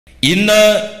ഇന്ന്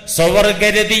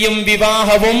സ്വവർഗരതിയും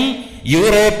വിവാഹവും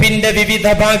യൂറോപ്പിന്റെ വിവിധ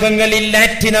ഭാഗങ്ങളിൽ,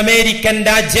 ലാറ്റിൻ അമേരിക്കൻ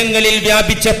രാജ്യങ്ങളിൽ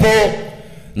വ്യാപിച്ചപ്പോ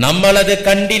നമ്മളത്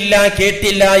കണ്ടില്ല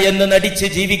കേട്ടില്ല എന്ന് നടിച്ച്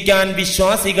ജീവിക്കാൻ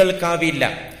വിശ്വാസികൾക്കാവില്ല.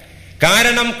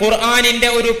 കാരണം ഖുർആനിന്റെ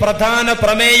ഒരു പ്രധാന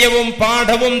പ്രമേയവും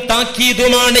പാഠവും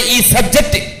താക്കീതുമാണ് ഈ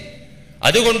സബ്ജക്ട്.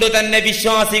 അതുകൊണ്ട് തന്നെ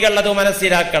വിശ്വാസികൾ അത്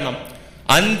മനസ്സിലാക്കണം.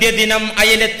 അന്ത്യദിനം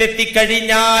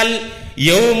അയലത്തെത്തിക്കഴിഞ്ഞാൽ,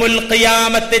 യൗമുൽ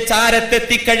ഖിയാമത്ത്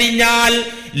ചാരത്തെത്തിക്കഴിഞ്ഞാൽ,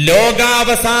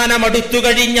 ലോകാവസാനം അടുത്തു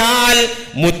കഴിഞ്ഞാൽ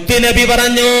മുത്തുനബി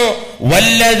പറഞ്ഞു,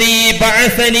 വല്ലദീ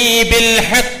ബഅസനീ ബിൽ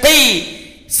ഹഖ്,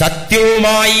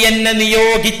 സത്യവുമായി എന്നെ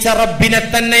നിയോഗിച്ച റബ്ബിനെ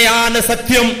തന്നെയാണ്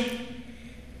സത്യം,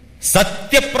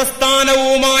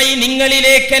 സത്യപ്രസ്ഥാനവുമായി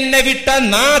നിങ്ങളിലേക്ക് എന്നെ വിട്ട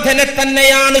നാഥനെ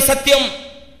തന്നെയാണ് സത്യം.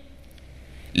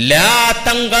 ലാ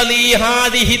തൻഖലി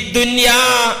ഹാദിഹി ദുനിയാ,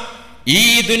 ഈ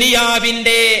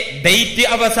ദുനിയാവിന്റെ ഡേറ്റ്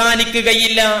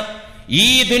അവസാനിക്കുകയില്ല, ഈ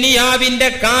ദുനിയാവിന്റെ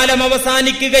കാലം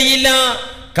അവസാനിക്കുകയില്ല,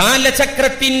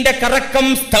 കാലചക്രത്തിന്റെ കറക്കം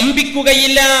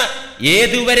സ്തംഭിക്കുകയില്ല.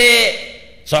 ഏതുവരെ?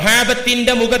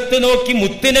 സ്വഹാബത്തിന്റെ മുഖത്ത് നോക്കി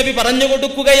മുത്തുനബി പറഞ്ഞു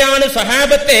കൊടുക്കുകയാണ്,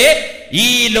 സ്വഹാബത്തെ, ഈ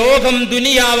ലോകം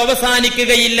ദുനിയാവ്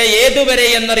അവസാനിക്കുകയില്ല. ഏതുവരെ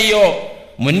എന്നറിയോ?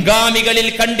 മുൻഗാമികളിൽ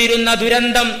കണ്ടിരുന്ന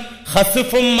ദുരന്തം,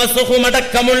 ഖസ്ഫും മസ്ഖും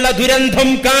അടക്കമുള്ള ദുരന്തം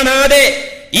കാണാതെ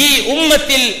ഈ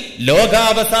ഉമ്മത്തിൽ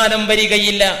ലോകാവസാനം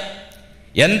വരികയില്ല.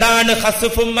 എന്താണ്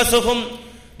ഖസ്ഫും മസ്ഖും?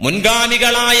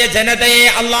 മുൻഗാമികളായ ജനതയെ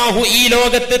അള്ളാഹു ഈ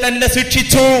ലോകത്ത് തന്നെ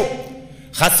ശിക്ഷിച്ചു.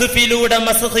 ഖസ്ഫിലൂടെ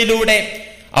മസ്ഖിലൂടെ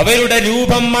അവരുടെ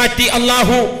രൂപം മാറ്റി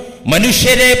അള്ളാഹു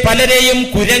മനുഷ്യരെ പലരെയും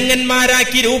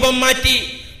കുരങ്ങന്മാരാക്കി രൂപം മാറ്റി,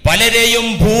 പലരെയും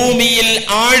ഭൂമിയിൽ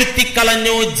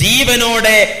ആഴ്ത്തിക്കളഞ്ഞു.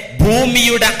 ജീവനോടെ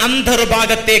ഭൂമിയുടെ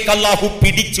അന്തർഭാഗത്തേക്ക് അള്ളാഹു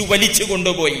പിടിച്ചു വലിച്ചു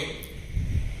കൊണ്ടുപോയി.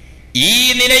 ഈ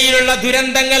നിലയിലുള്ള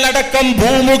ദുരന്തങ്ങൾ അടക്കം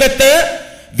ഭൂമുഖത്ത്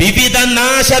വിവിധ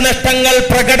നാശനഷ്ടങ്ങൾ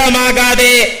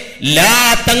പ്രകടമാകാതെ ലാ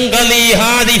തൻഖലി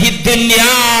ഹാദിഹി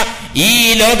ദുനിയാ, ഈ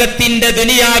ലോകത്തിന്റെ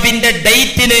ദുനിയാവിന്റെ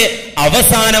ഡേറ്റിന്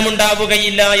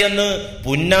അവസാനമുണ്ടാവുകയില്ല എന്ന്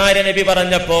പുന്നാര നബി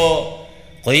പറഞ്ഞപ്പോ,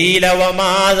 ഖീല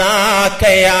വമാദാക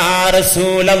യാ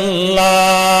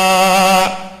റസൂലല്ലാഹ്,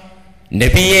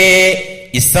 നബിയേ,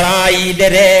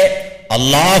 ഇസ്രായേലരെ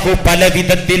അല്ലാഹു പല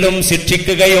വിധത്തിലും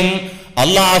ശിക്ഷിക്കുകയും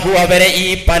അല്ലാഹു അവരെ ഈ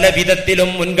പല വിധത്തിലും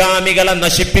മുൻഗാമികളെ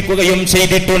നശിപ്പിക്കുകയും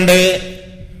ചെയ്തിട്ടുണ്ട്.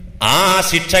 ആ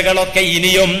ശിക്ഷകളൊക്കെ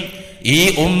ഇനിയും ഈ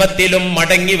ഉമ്മത്തിലും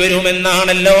മടങ്ങി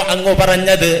വരുമെന്നാണല്ലോ അങ്ങ്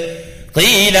പറഞ്ഞത്.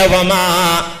 ഖീല വമാ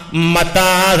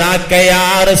മതാദാക യാ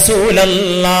റസൂലല്ലാഹ്,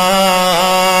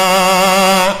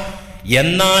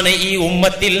 എന്നാണ് ഈ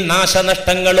ഉമ്മത്തിൽ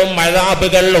നാശനഷ്ടങ്ങളും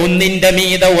അദാബുകൾ ഒന്നിന്റെ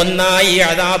മീതെ ഒന്നായി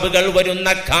അദാബുകൾ വരുന്ന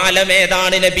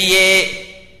കാലമേതാണ് നബിയേ?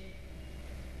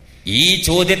 ഈ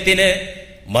ചോദ്യത്തിന്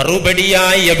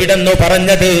മറുപടിയായി എവിടെന്ന്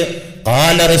പറഞ്ഞത്,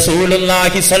 ഖാല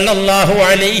റസൂലുള്ളാഹി സ്വല്ലല്ലാഹു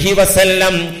അലൈഹി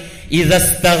വസല്ലം,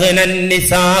 ഇദസ്തഗ്നൻ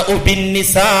നിസാഉ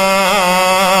ബിന്നിസാഅ്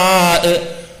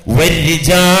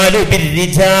വൽരിജാലു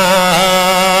ബിർരിജാൽ.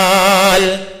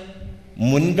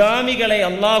 മുൻഗാമികളെ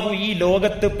അള്ളാഹു ഈ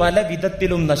ലോകത്ത് പല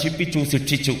വിധത്തിലും നശിപ്പിച്ചു,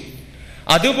 ശിക്ഷിച്ചു.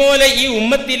 അതുപോലെ ഈ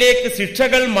ഉമ്മത്തിലേക്ക്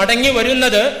ശിക്ഷകൾ മടങ്ങി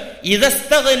വരുന്നത്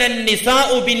ഇദസ്തഗ്നൻ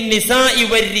നിസാഉ ബിന്നിസാഇ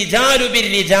വൽരിജാലു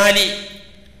ബിർരിജാലി,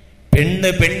 പെണ്ണ്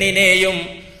പെണ്ണിനെയും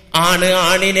ആണ്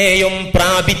ആണിനെയും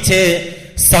പ്രാപിച്ച്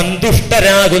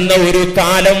സന്തുഷ്ടരാകുന്ന ഒരു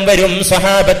കാലം വരും.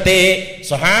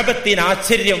 സ്വഹാബത്തിന്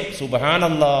ആശ്ചര്യം.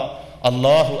 സുബ്ഹാനല്ലാഹ്,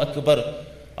 അല്ലാഹു അക്ബർ.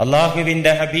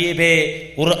 അള്ളാഹുവിന്റെ ഹബീബേ,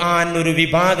 ഖുർആൻ ഒരു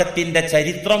വിഭാഗത്തിന്റെ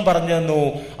ചരിത്രം പറഞ്ഞു തന്നു.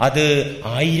 അത്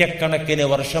ആയിരക്കണക്കിന്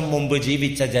വർഷം മുമ്പ്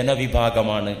ജീവിച്ച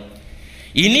ജനവിഭാഗമാണ്.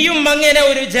 ഇനിയും അങ്ങനെ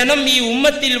ഒരു ജനം ഈ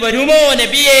ഉമ്മത്തിൽ വരുമോ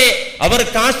നബിയെ?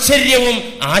 അവർക്ക് ആശ്ചര്യവും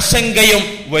ആശങ്കയും.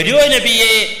 വരുമോ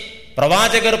നബിയെ?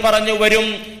 പ്രവാചകർ പറഞ്ഞു, വരും.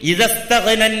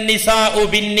 ഇദസ്തഗ്നൻ നിസാഉ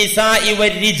ബിന്നിസാഇ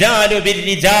വൽരിജാലു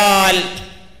ബിർരിജാൽ.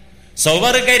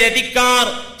 സ്വവർഗരതിക്കാർ,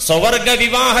 സ്വവർഗ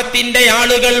വിവാഹത്തിന്റെ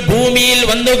ആളുകൾ ഭൂമിയിൽ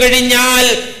വന്നുകഴിഞ്ഞാൽ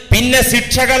പിന്നെ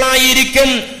ശിക്ഷകളായിരിക്കും,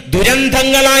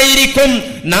 ദുരന്തങ്ങളായിരിക്കും,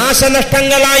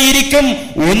 നാശനഷ്ടങ്ങളായിരിക്കും.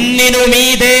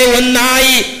 ഒന്നിനുമീതെ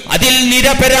ഒന്നായി അതിൽ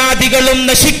നിരപരാധികളും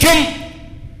നശിക്കും.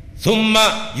 സുമ്മ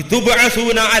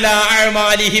യുത്ബഅസൂന അലാ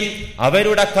അഅമാലിഹിം,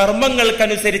 അവരുടെ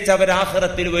കർമ്മങ്ങൾക്കനുസരിച്ച് അവർ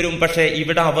ആഖിറത്തിൽ വരും. പക്ഷേ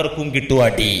ഇവിടെ അവർക്കും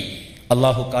കിട്ടുവാട്ടി.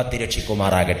 അല്ലാഹു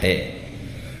കാത്തിരക്ഷിക്കുമാറാകട്ടെ.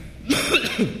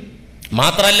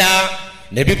 മാത്രല്ല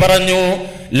നബി പറഞ്ഞു,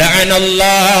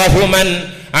 ലഅനല്ലാഹു മൻ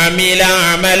അമില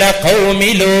അമല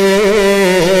ഖൗമി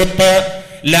ലൂത്ത്,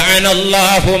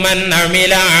 ലഅനല്ലാഹു മൻ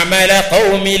അമില അമല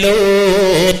ഖൗമി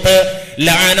ലൂത്ത്,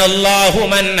 ലഅനല്ലാഹു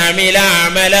മൻ അമില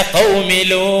അമല ഖൗമി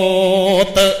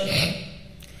ലൂത്ത്.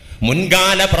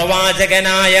 മുൻകാല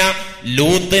പ്രവാചകനായ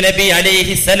ലൂത്ത് നബി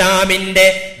അലൈഹിസ്സലാമിന്റെ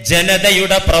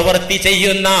ജനതയുടെ പ്രവൃത്തി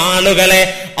ചെയ്യുന്ന ആളുകളെ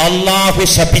അല്ലാഹു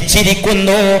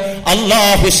ശപിച്ചിരിക്കുന്നു,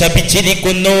 അല്ലാഹു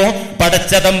ശപിച്ചിരിക്കുന്നു.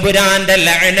 പടച്ച തമ്പുരാന്റെ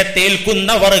ലഅനത്തേൽക്കുന്ന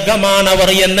വർഗമാണവർ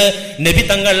എന്ന് നബി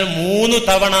തങ്ങൾ 3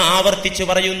 തവണ ആവർത്തിച്ചു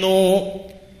പറയുന്നു.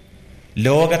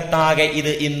 ലോകത്താകെ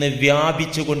ഇത് ഇന്ന്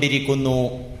വ്യാപിച്ചു കൊണ്ടിരിക്കുന്നു.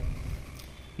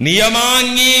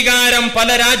 നിയമാംഗീകാരം പല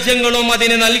രാജ്യങ്ങളും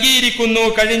അതിന് നൽകിയിരിക്കുന്നു.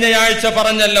 കഴിഞ്ഞയാഴ്ച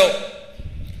പറഞ്ഞല്ലോ,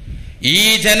 ഈ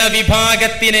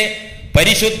ജനവിഭാഗത്തിന്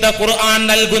പരിശുദ്ധ ഖുർആൻ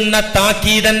നൽകുന്ന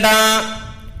താക്കീതെന്താ?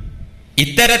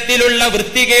 ഇത്തരത്തിലുള്ള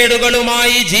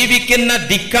വൃത്തികേടുകളുമായി ജീവിക്കുന്ന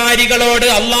ധിക്കാരികളോട്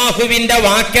അള്ളാഹുവിന്റെ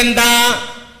വാക്കെന്താ?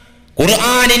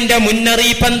 ഖുർആനിന്റെ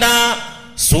മുന്നറിയിപ്പെന്താ?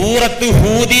 സൂറത്ത്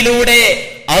ഹൂദിലൂടെ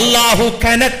അള്ളാഹു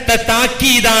കനത്ത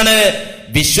താക്കീതാണ്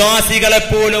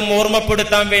വിശ്വാസികളെപ്പോലും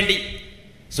ഓർമ്മപ്പെടുത്താൻ വേണ്ടി.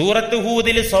 സൂറത്ത്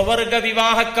ഹൂദിൽ സ്വവർഗ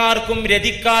വിവാഹക്കാർക്കും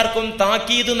രതിക്കാർക്കും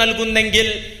താക്കീത് നൽകുന്നെങ്കിൽ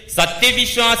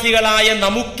സത്യവിശ്വാസികളായ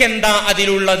നമുക്കെന്താ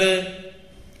അതിലുള്ളത്?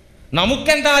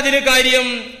 നമുക്കെന്താ അതിന് കാര്യം?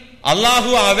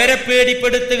 അള്ളാഹു അവരെ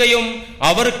പേടിപ്പെടുത്തുകയും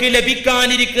അവർക്ക്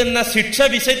ലഭിക്കാനിരിക്കുന്ന ശിക്ഷ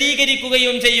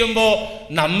വിശദീകരിക്കുകയും ചെയ്യുമ്പോ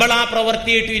നമ്മൾ ആ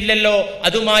പ്രവർത്തിയിട്ടില്ലല്ലോ,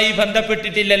 അതുമായി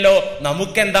ബന്ധപ്പെട്ടിട്ടില്ലല്ലോ,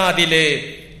 നമുക്കെന്താ അതില്?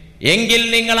 എങ്കിൽ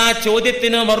നിങ്ങൾ ആ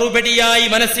ചോദ്യത്തിന് മറുപടിയായി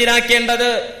മനസ്സിലാക്കേണ്ടത്,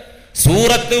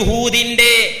 സൂറത്ത്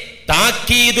ഹൂദിന്റെ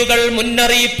താക്കീതുകൾ,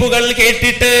 മുന്നറിയിപ്പുകൾ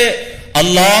കേട്ടിട്ട്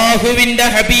അള്ളാഹുവിന്റെ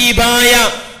ഹബീബായ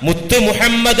മുത്ത്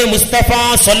മുഹമ്മദ് മുസ്തഫ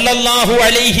സല്ലല്ലാഹു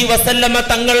അലൈഹി വസല്ലമ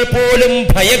തങ്ങൾ പോലും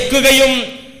ഭയക്കുകയും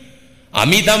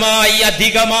അമിതമായി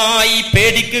അധികമായി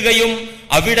പേടിക്കുകയും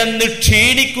അവിടുന്ന്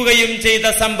ക്ഷീണിക്കുകയും ചെയ്ത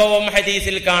സംഭവം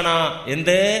ഹദീസിൽ കാണാം.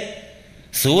 എന്ത്?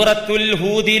 സൂറത്തുൽ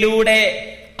ഹൂദിലൂടെ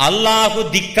അള്ളാഹു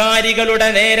ധിക്കാരികളുടെ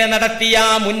നേരെ നടത്തിയ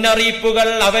മുന്നറിയിപ്പുകൾ,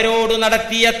 അവരോട്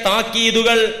നടത്തിയ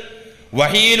താക്കീതുകൾ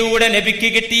വഹിയിലൂടെ നബിക്ക്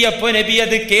കിട്ടിയപ്പോ നബി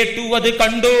അത് കേട്ടു, അത്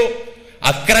കണ്ടു.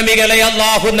 അക്രമികളെ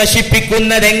അള്ളാഹു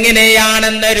നശിപ്പിക്കുന്നത്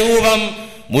എങ്ങനെയാണെന്ന രൂപം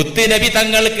മുത്ത് നബി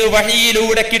തങ്ങൾക്ക്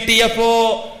വഹിയിലൂടെ കിട്ടിയപ്പോ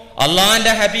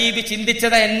അള്ളാന്റെ ഹബീബ്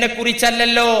ചിന്തിച്ചത് എന്നെ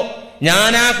കുറിച്ചല്ലല്ലോ,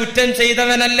 ഞാൻ ആ കുറ്റം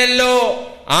ചെയ്തവനല്ലല്ലോ.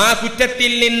 ആ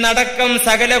കുറ്റത്തിൽ നിന്നടക്കം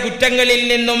സകല കുറ്റങ്ങളിൽ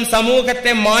നിന്നും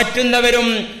സമൂഹത്തെ മാറ്റുന്നവരും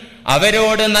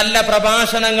അവരോട് നല്ല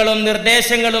പ്രഭാഷണങ്ങളും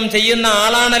നിർദ്ദേശങ്ങളും ചെയ്യുന്ന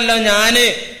ആളാണല്ലോ ഞാന്.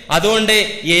 അതുകൊണ്ട്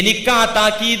എനിക്ക് ആ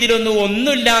താക്കീതിലൊന്നും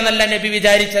ഒന്നുമില്ല എന്നല്ല നബി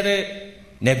വിചാരിച്ചത്.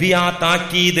 നബി ആ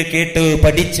താക്കീത് കേട്ട്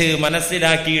പഠിച്ച്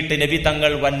മനസ്സിലാക്കിയിട്ട് നബി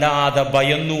തങ്ങൾ വല്ലാതെ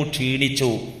ഭയന്നു,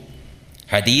 ക്ഷീണിച്ചു.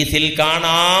 ഹദീസിൽ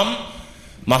കാണാം,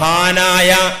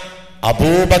 മഹാനായ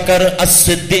അബൂബക്കർ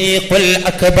അസ്സിദ്ദീഖുൽ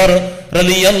അക്ബർ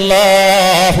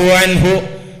റളിയല്ലാഹു അൻഹു,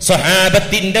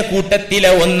 സ്വഹാബത്തിന്റെ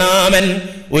കൂട്ടത്തിലെ ഒന്നാമൻ,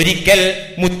 ഒരിക്കൽ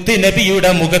മുത്ത്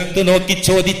നബിയുടെ മുഖത്ത് നോക്കി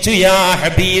ചോദിച്ചു, യാ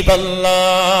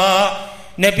ഹബീബല്ലാഹ്,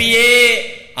 നബിയേ,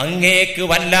 അങ്ങേക്ക്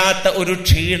വല്ലാത്ത ഒരു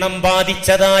ക്ഷീണം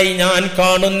ബാധിച്ചതായി ഞാൻ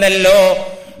കാണുന്നല്ലോ.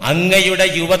 അങ്ങയുടെ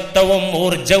യുവത്വവും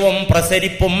ഊർജവും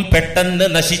പ്രസരിപ്പും പെട്ടെന്ന്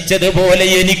നശിച്ചതുപോലെ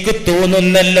എനിക്ക്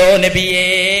തോന്നുന്നല്ലോ നബിയേ.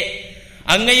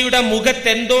 അങ്ങയുടെ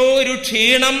മുഖത്തെന്തോ ഒരു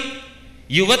ക്ഷീണം,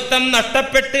 യുവത്വം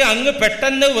നഷ്ടപ്പെട്ട് അങ്ങ്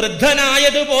പെട്ടെന്ന്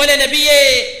വൃദ്ധനായതുപോലെ നബിയേ.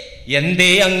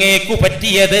 എന്തേ അങ്ങേക്കു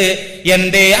പറ്റിയത്?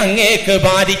 എന്തേ അങ്ങേക്ക്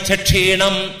ബാധിച്ച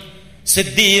ക്ഷീണം?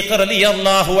 സിദ്ദീഖ്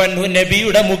റളിയല്ലാഹു അൻഹു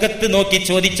നബിയുടെ മുഖത്ത് നോക്കി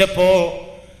ചോദിച്ചപ്പോ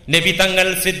നബി തങ്ങൾ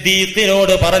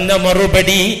സിദ്ദീഖിനോട് പറഞ്ഞ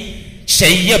മറുപടി,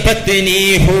 ശയ്യബത്നി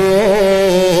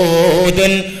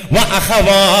ഹൂദുൻ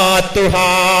വഅഖവാതുഹാ.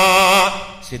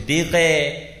 സിദ്ദീഖേ,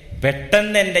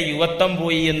 പെട്ടെന്ന് എന്റെ യുവത്വം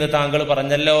പോയി എന്ന് താങ്കൾ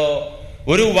പറഞ്ഞല്ലോ.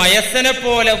 ഒരു വയസ്സനെ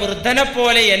പോലെ, വൃദ്ധനെ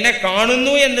പോലെ എന്നെ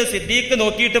കാണുന്നു എന്ന് സിദ്ദീഖ്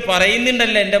നോക്കിയിട്ട്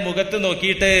പറയുന്നുണ്ടല്ലോ, എന്റെ മുഖത്ത്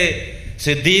നോക്കിയിട്ട്.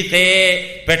 സിദ്ദീഖേ,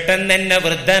 പെട്ടെന്ന് എന്നെ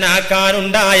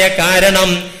വൃദ്ധനാക്കാനുണ്ടായ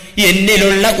കാരണം,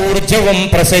 എന്നിലുള്ള ഊർജവും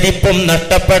പ്രസരിപ്പും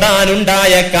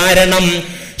നഷ്ടപ്പെടാനുണ്ടായ കാരണം,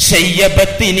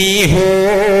 ശയ്യബത്നി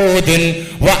ഹൂദുൻ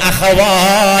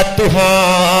വഅഖവാതുഹാ.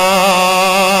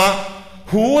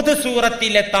 ഹൂദ്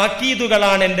സൂറത്തിലെ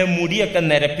താക്കീതുകളാണ് എന്റെ മുടിയൊക്കെ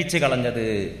നരപ്പിച്ച് കളഞ്ഞത്.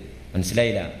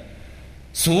 മനസ്സിലായില്ല?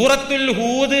 സൂറത്തുൽ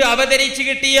ഹൂദ് അവതരിച്ചു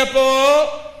കിട്ടിയപ്പോ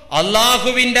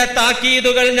അള്ളാഹുവിന്റെ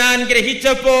താക്കീതുകൾ ഞാൻ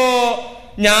ഗ്രഹിച്ചപ്പോ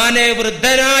ഞാന്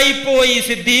വൃദ്ധനായിപ്പോയി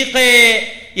സിദ്ദീഖേ.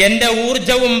 എന്റെ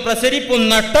ഊർജവും പ്രസരിപ്പും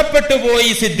നഷ്ടപ്പെട്ടു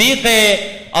പോയി സിദ്ദീഖേ.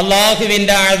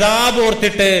 അള്ളാഹുവിന്റെ അദാബ്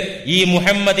ഓർത്തിട്ട് ഈ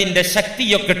മുഹമ്മദിന്റെ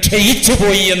ശക്തിയൊക്കെ ക്ഷയിച്ചു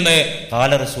പോയി എന്ന്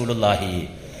ഖാല റസൂലുള്ളാഹി.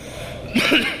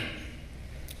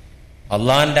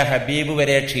 അള്ളാന്റെ ഹബീബ്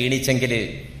വരെ ക്ഷീണിച്ചെങ്കിൽ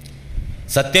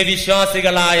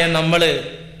സത്യവിശ്വാസികളായ നമ്മള്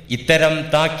ഇത്തരം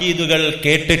താക്കീതുകൾ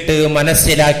കേട്ടിട്ട്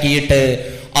മനസ്സിലാക്കിയിട്ട്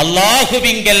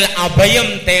അള്ളാഹുവിങ്കൽ അഭയം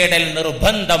തേടൽ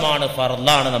നിർബന്ധമാണ്,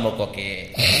 ഫർളാണ് നമുക്കൊക്കെ.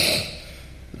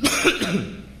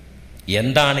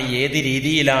 എന്താണ്, ഏത്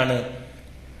രീതിയിലാണ്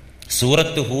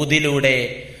സൂറത്ത് ഹൂദിലൂടെ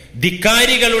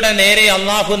ധിക്കാരികളുടെ നേരെ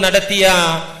അള്ളാഹു നടത്തിയ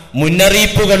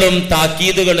മുന്നറിയിപ്പുകളും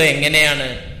താക്കീതുകളും എങ്ങനെയാണ്?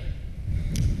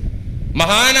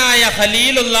 മഹാനായ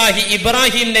ഖലീലുല്ലാഹി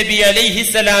ഇബ്രാഹിം നബി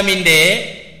അലൈഹിസ്സലാമിന്റെ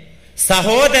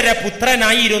സഹോദര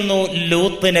പുത്രനായിരുന്നു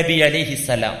ലൂത്ത് നബി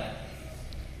അലൈഹിസ്സലാം.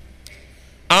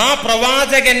 ആ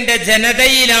പ്രവാചകന്റെ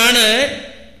ജനതയിലാണ്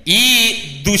ഈ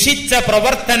ദുഷിച്ച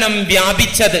പ്രവർത്തനം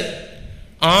വ്യാപിച്ചത്.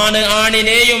 ആണ്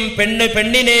ആണിനെയും പെണ്ണ്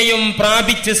പെണ്ണിനെയും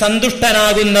പ്രാപിച്ച്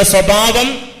സന്തുഷ്ടനാകുന്ന സ്വഭാവം,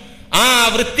 ആ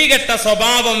വൃത്തികെട്ട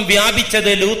സ്വഭാവം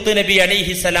വ്യാപിച്ചത് ലൂത്ത് നബി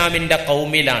അലൈഹിസ്സലാമിന്റെ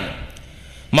ഖൗമിലാണ്.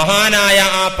 മഹാനായ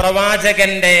ആ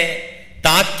പ്രവാചകന്റെ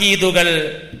താക്കീതുകൾ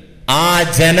ആ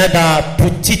ജനത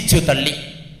പുച്ഛിച്ചു തള്ളി.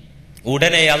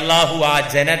 ഉടനെ അള്ളാഹു ആ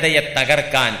ജനതയെ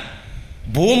തകർക്കാൻ,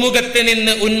 ഭൂമുഖത്ത്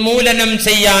നിന്ന് ഉന്മൂലനം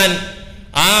ചെയ്യാൻ,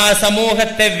 ആ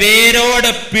സമൂഹത്തെ വേരോട്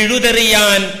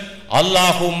പിഴുതെറിയാൻ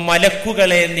അള്ളാഹു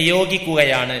മലക്കുകളെ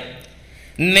നിയോഗിക്കുകയാണ്.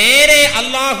 നേരെ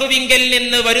അള്ളാഹുവിങ്കൽ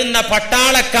നിന്ന് വരുന്ന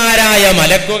പട്ടാളക്കാരായ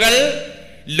മലക്കുകൾ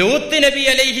ലൂത്ത് നബി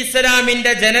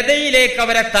അലൈഹിസ്സലാമിന്റെ ജനതയിലേക്ക്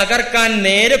അവരെ തകർക്കാൻ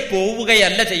നേരെ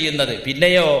പോവുകയല്ല ചെയ്യുന്നത്.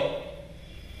 പിന്നെയോ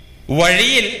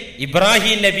വഴിയിൽ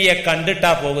ഇബ്രാഹിം നബിയെ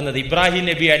കണ്ടിട്ടാ പോകുന്നത്. ഇബ്രാഹിം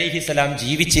നബി അലൈഹിസ്സലാം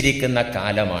ജീവിച്ചിരിക്കുന്ന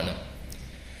കാലമാണ്.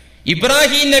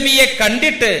 ഇബ്രാഹിം നബിയെ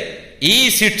കണ്ടിട്ട് ഈ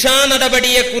ശിക്ഷാ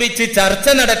നടപടിയെ കുറിച്ച് ചർച്ച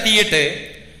നടത്തിയിട്ട്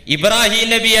ഇബ്രാഹിം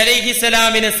നബി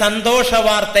അലൈഹിസ്സലാമിന് സന്തോഷ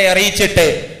വാർത്ത അറിയിച്ചിട്ട്,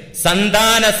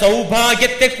 സന്താന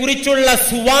സൗഭാഗ്യത്തെ കുറിച്ചുള്ള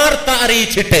സുവാർത്ത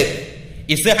അറിയിച്ചിട്ട്,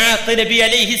 ഇസ്ഹാഖ് നബി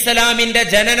അലൈഹിസ്സലാമിന്റെ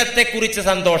ജനനത്തെ കുറിച്ച്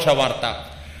സന്തോഷ വാർത്ത.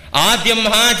 ആദ്യം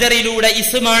ഹാജറിലൂടെ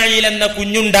ഇസ്മായിൽ എന്ന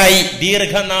കുഞ്ഞുണ്ടായി,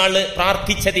 ദീർഘനാള്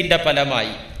പ്രാർത്ഥിച്ചതിന്റെ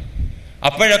ഫലമായി.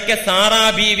 അപ്പോഴൊക്കെ സാറാ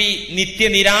ബീവി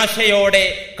നിത്യനിരാശയോടെ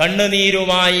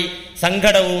കണ്ണുനീരുമായി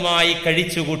സങ്കടവുമായി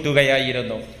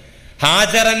കഴിച്ചുകൂട്ടുകയായിരുന്നു.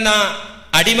 ഹാജർ എന്ന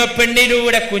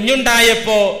അടിമപ്പെണ്ണിലൂടെ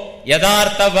കുഞ്ഞുണ്ടായപ്പോ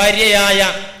യഥാർത്ഥ ഭാര്യയായ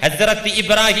ഹസ്രത്ത്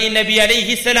ഇബ്രാഹിം നബി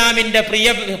അലൈഹിസ്സലാമിന്റെ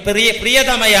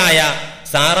പ്രിയതമയായ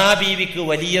സാറാ ബീവിക്ക്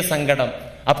വലിയ സങ്കടം.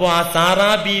 അപ്പോ ആ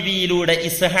സാറാ ബീവിയിലൂടെ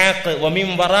ഇസ്ഹാഖ് വമിൻ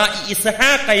വറാഇ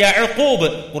ഇസ്ഹാഖ് യഅഖൂബ്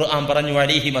ഖുർആൻ പറഞ്ഞു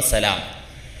അലൈഹിമസ്സലാം.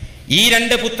 ഈ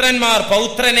രണ്ട് പുത്രന്മാർ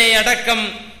പൗത്രനെ അടക്കം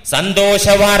സന്തോഷ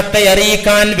വാർത്ത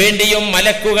അറിയിക്കാൻ വേണ്ടിയും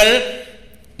മലക്കുകൾ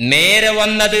നേരെ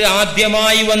വന്നത്,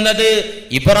 ആദ്യമായി വന്നത്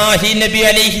ഇബ്രാഹിം നബി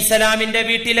അലൈഹിസ്സലാമിന്റെ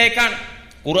വീട്ടിലേക്കാണ്.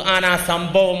 ഖുർആൻ ആ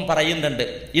സംഭവം പറയുന്നുണ്ട്.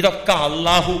 ഇതൊക്കെ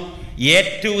അള്ളാഹു A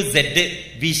to Z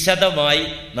വിശദമായി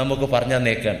നമുക്ക് പറഞ്ഞു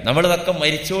തന്നേക്കാണ്. നമ്മളിതൊക്കെ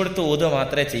മരിച്ചു കൊടുത്ത് ഓതുക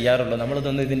മാത്രമേ ചെയ്യാറുള്ളൂ.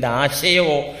 നമ്മളിതൊന്നും ഇതിന്റെ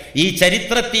ആശയമോ ഈ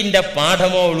ചരിത്രത്തിന്റെ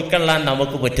പാഠമോ ഉൾക്കൊള്ളാൻ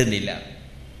നമുക്ക് പറ്റുന്നില്ല,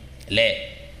 അല്ലേ?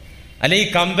 അല്ലെ ഈ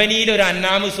കമ്പനിയിൽ ഒരു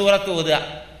അന്നാമ് സൂറത്ത് ഓതുക,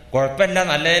 കുഴപ്പമില്ല,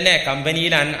 നല്ല തന്നെ.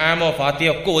 കമ്പനിയിൽ അന്നാമോ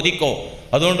ഫാത്തിയോ ഒക്കെ ഓതിക്കോ,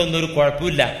 അതുകൊണ്ടൊന്നും ഒരു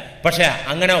കുഴപ്പമില്ല. പക്ഷെ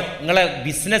അങ്ങനെ നിങ്ങളെ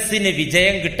ബിസിനസ്സിന്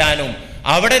വിജയം കിട്ടാനും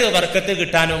അവിടെ ഒരു ബർക്കത്ത്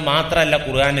കിട്ടാനും മാത്രമല്ല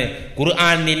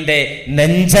ഖുർആൻ നിന്റെ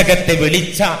നെഞ്ചകത്തെ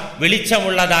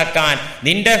വെളിച്ചമുള്ളതാക്കാൻ,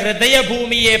 നിന്റെ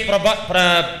ഹൃദയഭൂമിയെ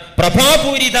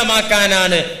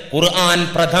പ്രഭാപൂരിതമാക്കാനാണ് ഖുർആൻ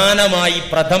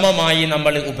പ്രഥമമായി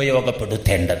നമ്മൾ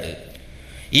ഉപയോഗപ്പെടുത്തേണ്ടത്.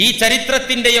 ഈ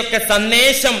ചരിത്രത്തിന്റെയൊക്കെ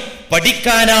സന്ദേശം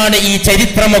പഠിക്കാനാണ് ഈ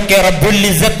ചരിത്രമൊക്കെ റബ്ബുൽ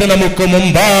ഇസ്സത്ത് നമുക്ക്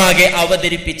മുമ്പാകെ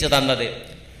അവതരിപ്പിച്ചു തന്നത്.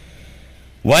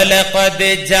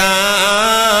 വലഖദ് ജാഅത്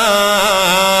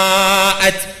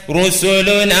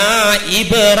റുസുലുനാ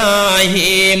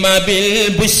ഇബ്രാഹീമ ബിൽ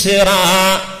ബുശ്റാ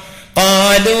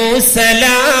ഖാലൂ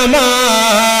സലാമാ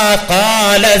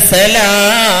ഖാല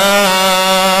സലാം.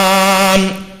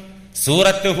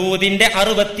 സൂറത്ത് ഹൂദിന്റെ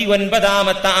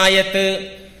 69ാമത്തെ ആയത്ത്.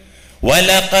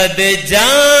 വലഖദ്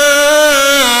ജാഅത്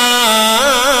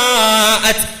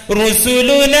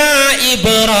റുസുലുനാ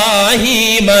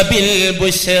ഇബ്രാഹീമ ബിൽ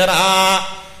ബുശ്റാ,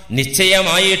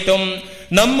 നിശ്ചയമായിട്ടും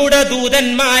നമ്മുടെ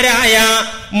ദൂതന്മാരായ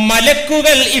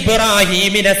മലക്കുകൾ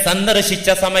ഇബ്രാഹീമിനെ സന്ദർശിച്ച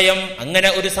സമയം അങ്ങനെ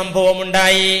ഒരു സംഭവം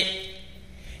ഉണ്ടായി.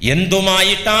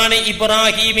 എന്തുമായിട്ടാണ്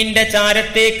ഇബ്രാഹീമിന്റെ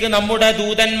ചാരത്തേക്ക് നമ്മുടെ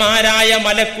ദൂതന്മാരായ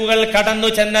മലക്കുകൾ കടന്നു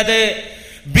ചെന്നത്?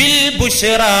 ബിൽ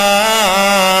ബുശ്റാ,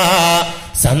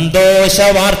 സന്തോഷ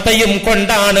വാർത്തയും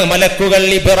കൊണ്ടാണ് മലക്കുകൾ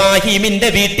ഇബ്രാഹീമിന്റെ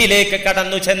വീട്ടിലേക്ക്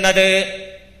കടന്നു ചെന്നത്.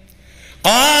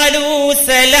 ഖാലൂ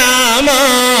സലാമാ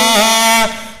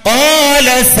ഖാല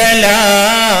സലാം.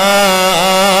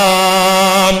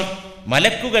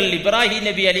 മലക്കുകൾ ഇബ്രാഹിം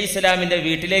നബി അലൈഹിസ്സലാമിന്റെ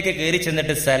വീട്ടിലേക്ക് കയറി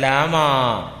ചെന്നിട്ട് സലാമാ,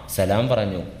 സലാം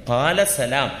പറഞ്ഞു. ഖാല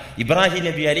സലാം, ഇബ്രാഹിം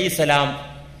നബി അലൈഹിസ്സലാം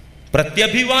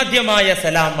പ്രത്യഭിവാദ്യമായ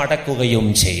സലാം മടക്കുകയും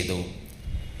ചെയ്തു.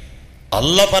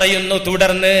 അല്ലാഹ് പറയുന്നു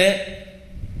തുടർന്ന്,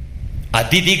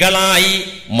 അതിഥികളായി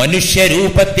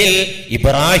മനുഷ്യരൂപത്തിൽ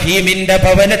ഇബ്രാഹീമിന്റെ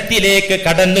ഭവനത്തിലേക്ക്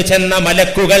കടന്നു ചെന്ന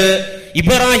മലക്കുകൾ,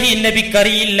 ഇബ്രാഹിം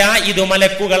നബിക്കറിയില്ല ഇത്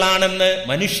മലക്കുകളാണെന്ന്.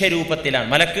 മനുഷ്യരൂപത്തിലാണ്.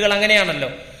 മലക്കുകൾ അങ്ങനെയാണല്ലോ,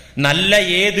 നല്ല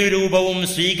ഏതു രൂപവും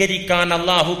സ്വീകരിക്കാൻ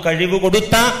അള്ളാഹു കഴിവ്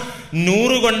കൊടുത്ത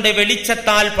നൂറുകൊണ്ട്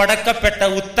വെളിച്ചത്താൽ പടക്കപ്പെട്ട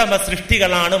ഉത്തമ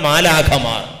സൃഷ്ടികളാണ്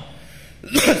മാലാഖമാർ.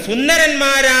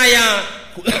 സുന്ദരന്മാരായ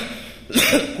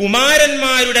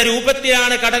കുമാരന്മാരുടെ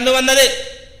രൂപത്തിലാണ് കടന്നു വന്നത്.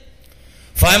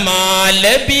 ഫമാ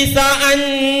ലബിസ അൻ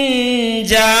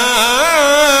ജാഅ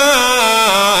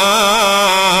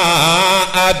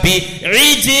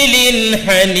ബിഇജ്ലിൻ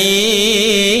ഹനീദ്.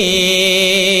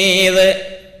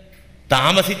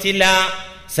 താമസിച്ചില്ല.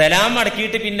 സലാം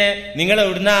അടക്കിയിട്ട് പിന്നെ നിങ്ങൾ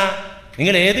എവിടുന്നാ,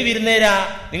 നിങ്ങൾ ഏത് വിരുന്നേരാ,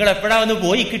 നിങ്ങൾ എപ്പോഴാ ഒന്ന്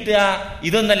പോയി കിട്ടുക,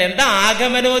 ഇതൊന്നല്ല. എന്താ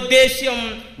ആഗമനോദ്ദേശ്യം,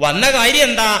 വന്ന കാര്യം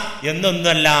എന്താ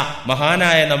എന്നൊന്നല്ല.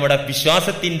 മഹാനായ നമ്മുടെ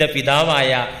വിശ്വാസത്തിന്റെ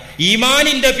പിതാവായ,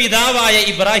 ഈമാനിന്റെ പിതാവായ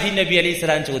ഇബ്രാഹിം നബി അലൈഹി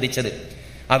സ്വലാം ചോദിച്ചത്.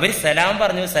 അവർ സലാം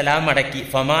പറഞ്ഞു, സലാം അടക്കി.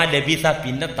 ഫമാ ലബിസ,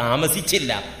 പിന്നെ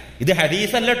താമസിച്ചില്ല. ഇത്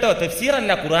ഹദീസല്ല കേട്ടോ,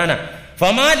 തഫ്സീറല്ല, ഖുർആനാ.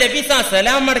 ഫമാ ലബിസ,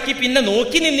 സലാം അടക്കി പിന്നെ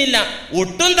നോക്കി നിന്നില്ല,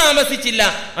 ഒട്ടും താമസിച്ചില്ല.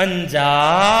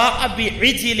 അൻജാഅ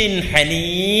ബിഇജ്ലിൻ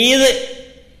ഹനീദ്,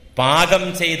 പാകം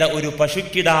ചെയ്ത ഒരു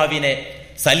പശുക്കിടാവിനെ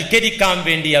സൽക്കരിക്കാൻ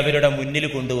വേണ്ടി അവരുടെ മുന്നിൽ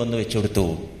കൊണ്ടുവന്ന് വെച്ചുകൊടുത്തു.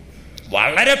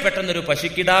 വളരെ പെട്ടെന്നൊരു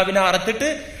പശുക്കിടാവിനെ അറുത്തിട്ട്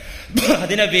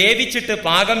അതിനെ വേവിച്ചിട്ട്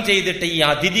പാകം ചെയ്തിട്ട് ഈ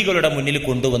അതിഥികളുടെ മുന്നിൽ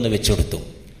കൊണ്ടുവന്ന് വെച്ചുകൊടുത്തു.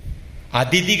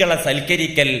 അതിഥികളെ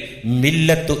സൽക്കരിക്കൽ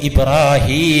മില്ലത്തു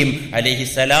ഇബ്രാഹിം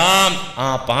അലൈഹിസ്സലാം. ആ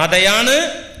പാതയാണ്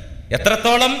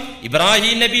എത്രത്തോളം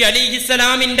ഇബ്രാഹിം നബി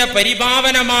അലൈഹിസ്സലാമിന്റെ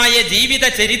പരിപാവനമായ ജീവിത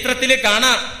ചരിത്രത്തിൽ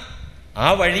കാണാം. ആ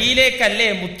വഴിയിലേക്കല്ലേ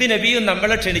മുത്ത് നബിയും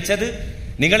നമ്മളെ ക്ഷണിച്ചത്.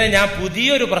 നിങ്ങളെ ഞാൻ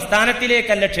പുതിയൊരു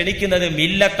പ്രസ്ഥാനത്തിലേക്കല്ല ക്ഷണിക്കുന്നത്,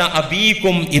 മില്ലത്ത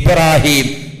അബീക്കും ഇബ്രാഹിം,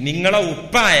 നിങ്ങളെ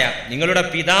ഉപ്പായ, നിങ്ങളുടെ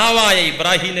പിതാവായ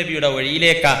ഇബ്രാഹിം നബിയുടെ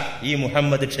വഴിയിലേക്കാ ഈ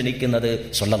മുഹമ്മദ് ക്ഷണിക്കുന്നത്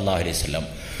സ്വല്ലല്ലാഹു അലൈഹി വസല്ലം.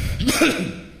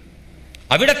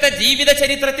 അവിടുത്തെ ജീവിത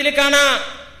ചരിത്രത്തിൽ കാണാം,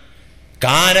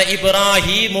 കാന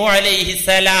ഇബ്രാഹിമു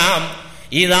അലൈഹിസ്സലാം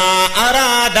ഇദാ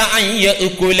അറാദ അൻ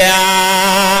യഅകുല,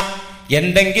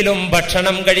 എന്തെങ്കിലും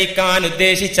ഭക്ഷണം കഴിക്കാൻ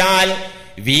ഉദ്ദേശിച്ചാൽ,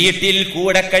 വീട്ടിൽ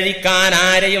കൂടെ കഴിക്കാൻ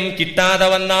ആരെയും കിട്ടാതെ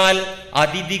വന്നാൽ,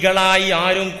 അതിഥികളായി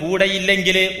ആരും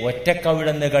കൂടെയില്ലെങ്കിൽ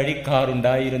ഒറ്റക്കവിടുന്ന്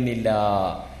കഴിക്കാറുണ്ടായിരുന്നില്ല.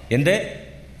 എന്ത്?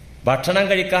 ഭക്ഷണം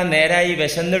കഴിക്കാൻ നേരായി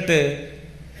വിശന്നിട്ട്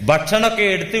ഭക്ഷണമൊക്കെ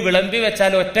എടുത്ത് വിളമ്പി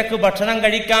വെച്ചാൽ ഒറ്റക്ക് ഭക്ഷണം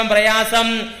കഴിക്കാൻ പ്രയാസം.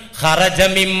 ഖറജ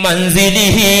മിൻ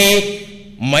മൻസിലിഹി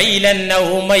മൈലൻ ഔ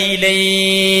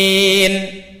മൈലൈൻ,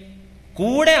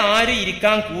 കൂടെ ആരും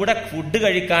ഇരിക്കാൻ, കൂടെ ഫുഡ്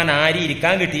കഴിക്കാൻ ആരും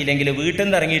ഇരിക്കാൻ കിട്ടിയില്ലെങ്കിൽ വീട്ടിൽ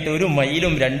നിന്ന് ഇറങ്ങിയിട്ട് 1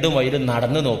 മൈലും 2 മൈലും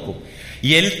നടന്നു നോക്കും.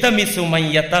 യൽതമിസു മൻ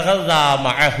യതഗദ്ദാ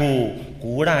മഅഹു,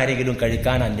 കൂടെ ആരെങ്കിലും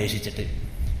കഴിക്കാൻ അന്വേഷിച്ചിട്ട്,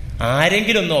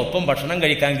 ആരെങ്കിലും ഒന്ന് ഒപ്പം ഭക്ഷണം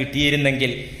കഴിക്കാൻ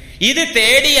കിട്ടിയിരുന്നെങ്കിൽ. ഇത്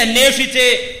തേടി അന്വേഷിച്ച്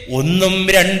 1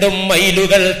 2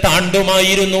 മൈലുകൾ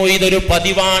താണ്ടുമായിരുന്നു. ഇതൊരു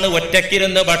പതിവാണ്,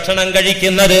 ഒറ്റക്കിരുന്ന് ഭക്ഷണം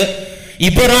കഴിക്കുന്നത്.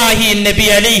 ഇബ്രാഹിം നബി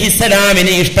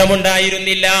അലൈഹിസ്സലാമിന്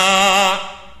ഇഷ്ടമുണ്ടായിരുന്നില്ല.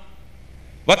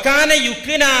 വകാന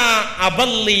യുക്ന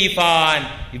അബുല്ലീഫാൻ,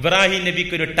 ഇബ്രാഹിം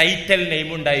നബിക്ക് ഒരു ടൈറ്റൽ നെയിം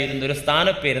ഉണ്ടായിരുന്നു, ഒരു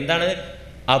സ്ഥാനപ്പേര്. എന്താണ്?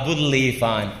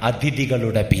 അബുല്ലീഫാൻ,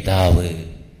 അതിഥികളുടെ പിതാവ്.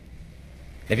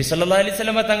 നബി സല്ലല്ലാഹു അലൈഹി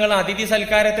വസല്ലം തങ്ങൾ അതിഥി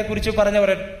സൽക്കാരത്തെ കുറിച്ച് പറഞ്ഞ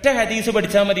ഒരൊറ്റ ഹദീസ്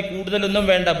പഠിച്ചാൽ മതി, കൂടുതലൊന്നും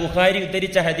വേണ്ട. ബുഖാരി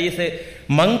ഉദ്ധരിച്ച ഹദീസ്,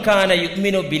 മൻ കാന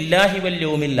യുഅ്മിനു ബില്ലാഹി വൽ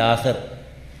യൗമിൽ ആഖിർ,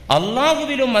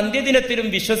 അല്ലാഹുവിലും അന്ത്യദിനത്തിലും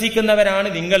വിശ്വസിക്കുന്നവരാണ്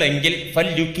നിങ്ങളെങ്കിൽ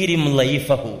ഫൽയുക്രിം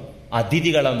ലൈഫഹു,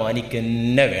 അതിഥികളെ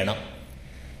മാനിക്കന്നെ വേണം.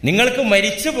 നിങ്ങൾക്ക്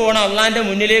മരിച്ചു പോണ, അള്ളാന്റെ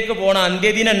മുന്നിലേക്ക് പോണ,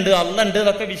 അന്ത്യദിനുണ്ട്, അള്ളണ്ട്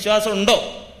എന്നൊക്കെ വിശ്വാസം ഉണ്ടോ?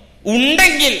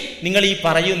 ഉണ്ടെങ്കിൽ നിങ്ങൾ ഈ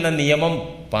പറയുന്ന നിയമം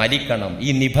പാലിക്കണം, ഈ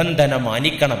നിബന്ധന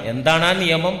മാനിക്കണം. എന്താണ് ആ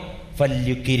നിയമം?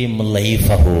 ഫൽയുക്രിം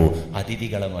ലൈഫഹു,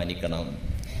 അതിഥികളെ മാനിക്കണം.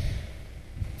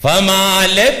 ഫമാ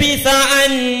ലബിസ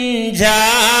അൻ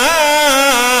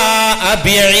ജാഅ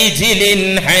ബിഇജ്ലിൻ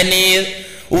ഹനീദ്,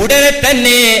 ഉടനെ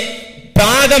തന്നെ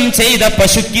പാകം ചെയ്ത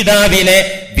പശുക്കിടാവിനെ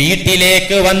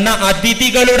വീട്ടിലേക്ക് വന്ന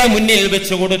അതിഥികളുടെ മുന്നിൽ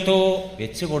വെച്ചു കൊടുത്തു.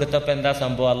 വെച്ചു കൊടുത്തപ്പോ എന്താ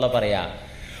സംഭവം? അല്ലാഹ് പറയാ,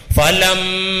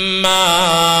 ഫലമ്മാ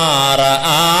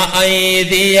റആ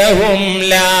ഐദിയഹും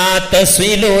ലാ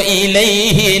തസിലു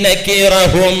ഇലൈഹി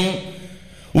നകിറഹും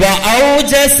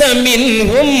വഔജസ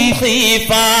മിൻഹും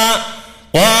ഖീഫാ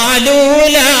ഖാലൂ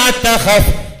ലാ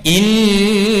തഖഫ്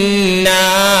ഇന്നാ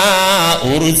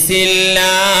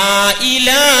ഉർസിൽനാ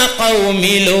ഇലാ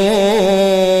ഖൗമി ലൂത്ത്.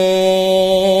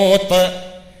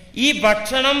 ഈ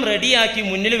ഭക്ഷണം റെഡിയാക്കി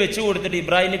മുന്നിൽ വെച്ചു കൊടുത്തിട്ട്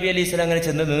ഇബ്രാഹിം നബി അലൈഹി സ്വലാം അങ്ങനെ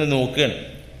ചെന്ന് നിന്ന് നോക്കുകയാണ്.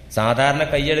 സാധാരണ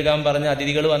കൈയെടുക്കാൻ പറഞ്ഞ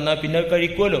അതിഥികൾ വന്നാൽ പിന്നെ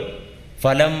കഴിക്കുമല്ലോ.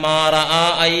 ഫലമ്മാ റആ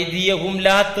ഐദിയഹും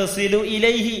ലാ തസിലു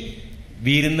ഇലൈഹി,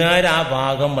 വിരുന്നുകാർ ആ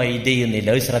ഭാഗം മൈൻഡ് ചെയ്യുന്നില്ല,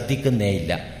 അവർ ശ്രദ്ധിക്കുന്നേ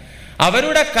ഇല്ല.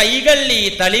 അവരുടെ കൈകൾ ഈ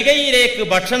തളികയിലേക്ക്,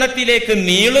 ഭക്ഷണത്തിലേക്ക്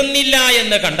നീളുന്നില്ല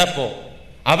എന്ന് കണ്ടപ്പോ,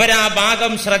 അവരാ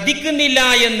ഭാഗം ശ്രദ്ധിക്കുന്നില്ല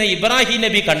എന്ന് ഇബ്രാഹിം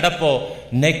നബി കണ്ടപ്പോ,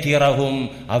 നകിറഹും,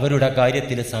 അവരുടെ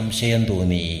കാര്യത്തിൽ സംശയം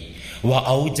തോന്നി.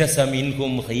 വഔജസ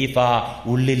മിൻഹും ഖീഫ,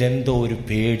 ഉള്ളിലെന്തോ ഒരു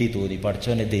പേടി തോന്നി.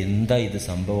 പടച്ചോനെ, ഇത് എന്താ ഇത്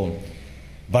സംഭവം?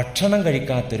 ഭക്ഷണം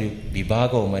കഴിക്കാത്തൊരു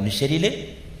വിഭാഗവും മനുഷ്യരില്.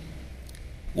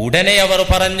 ഉടനെ അവർ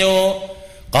പറഞ്ഞു,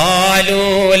 ഖാലൂ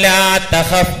ലാ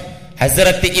തഖഫ്,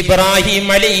 ഹസ്രത്ത് ഇബ്രാഹിം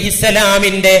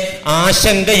അലൈഹിസ്സലാമിന്റെ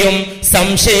ആശങ്കയും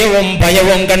സംശയവും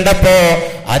ഭയവും കണ്ടപ്പോ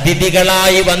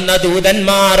അതിഥികളായി വന്ന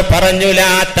ദൂതന്മാർ പറഞ്ഞു,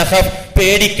 ലാ തഖഫ്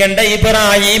പേടിക്കണ്ട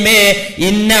ഇബ്രാഹിമേ,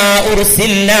 ഇന്നാ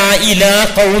ഉർസിൽനാ ഇലാ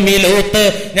ഖൗമി ലൂത്ത്,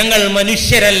 ഞങ്ങൾ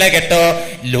മനുഷ്യരല്ല കേട്ടോ,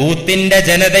 ലൂത്തിന്റെ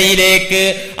ജനതയിലേക്ക്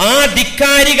ആ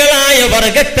ധിക്കാരികളായ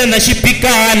വർഗത്തെ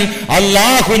നശിപ്പിക്കാൻ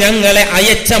അല്ലാഹു ഞങ്ങളെ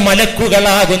അയച്ച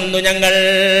മലക്കുകളാകുന്നു ഞങ്ങൾ.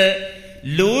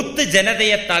 ലൂത്ത്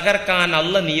ജനതയെ തകർക്കാൻ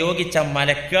അള്ള നിയോഗിച്ച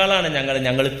മലക്കുകളാണ്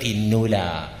ഞങ്ങൾ തിന്നൂല,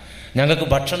 ഞങ്ങൾക്ക്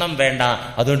ഭക്ഷണം വേണ്ട,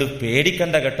 അതുകൊണ്ട്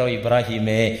പേടിക്കണ്ട കേട്ടോ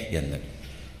ഇബ്രാഹിമേ എന്ന്.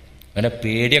 അങ്ങനെ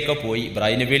പേടിയൊക്കെ പോയി.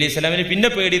 ഇബ്രാഹിം നബി അലൈഹി സ്വലാമിന് പിന്നെ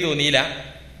പേടി തോന്നിയില്ല.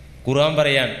 ഖുർആൻ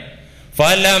പറയാൻ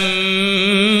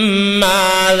ഫലമ്മാ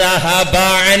ദഹബ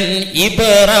അൻ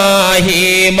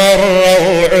ഇബ്രാഹീമ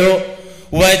റൗഉ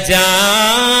വജാഅതുൽ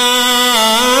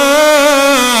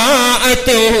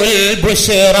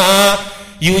ബുശ്റാ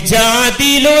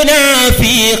യുജാദിലുനാ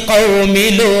ഫീ ഖൗമി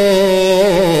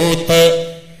ലൂത്ത്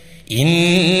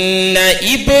ഇന്ന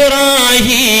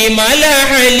ഇബ്രാഹീമ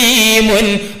ലഹലീമുൻ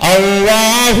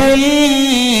അവ്വാഹും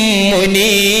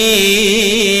മുനീബ്.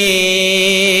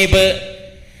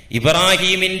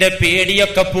 ഇബ്രാഹീമിന്റെ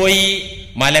പേടിയൊക്കെ പോയി,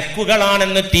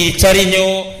 മലക്കുകളാണെന്ന് തിരിച്ചറിഞ്ഞു.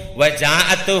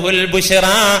 വജാഅതുൽ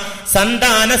ബുശ്റാ,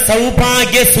 സന്താന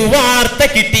സൗഭാഗ്യ സുവാർത്ത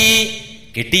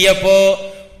കിട്ടിയപ്പോ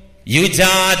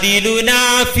യുജാദിലുനാ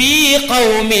ഫീ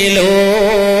ഖൗമി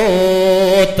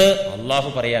ലൂത്ത്, അല്ലാഹു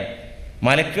പറയാൻ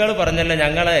മലക്കുകൾ പറഞ്ഞല്ലോ,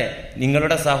 ഞങ്ങളെ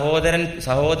നിങ്ങളുടെ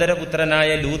സഹോദരപുത്രനായ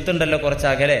ലൂത്ത് ഉണ്ടല്ലോ കുറച്ച്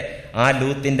അകലെ, ആ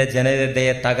ലൂത്തിന്റെ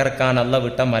ജനതയെ തകർക്കാൻ അള്ള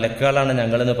വിട്ട മലക്കുകളാണ്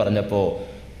ഞങ്ങളെന്ന് പറഞ്ഞപ്പോ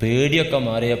പേടിയൊക്കെ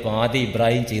മാറിയപ്പോ ആദ്യം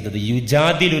ഇബ്രാഹിം ചെയ്തത്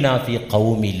യുജാദിലുനാ ഫീ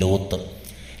ഖൗമി ലൂത്ത്,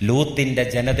 ലൂത്തിന്റെ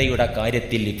ജനതയുടെ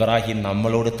കാര്യത്തിൽ ഇബ്രാഹിം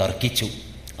നമ്മളോട് തർക്കിച്ചു.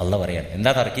 അള്ള പറയാൻ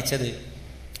എന്താ തർക്കിച്ചത്?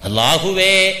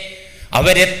 അല്ലാഹുവേ,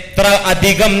 അവരെത്ര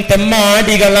അധികം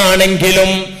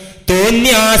തെമ്മാടികളാണെങ്കിലും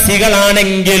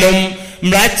തോന്യാസികളാണെങ്കിലും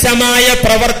മ്ലേച്ഛമായ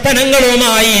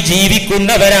പ്രവർത്തനങ്ങളുമായി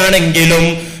ജീവിക്കുന്നവരാണെങ്കിലും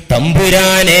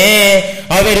തമ്പുരാനെ,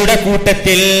 അവരുടെ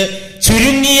കൂട്ടത്തിൽ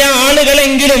ചുരുങ്ങിയ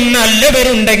ആളുകളെങ്കിലും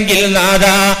നല്ലവരുണ്ടെങ്കിൽ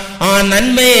നാഥാ, ആ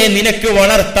നന്മയെ നിനക്ക്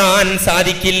വളർത്താൻ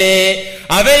സാധിക്കില്ലേ?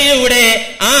 അവരുടെ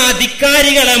ആ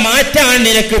ധിക്കാരികളെ മാറ്റാൻ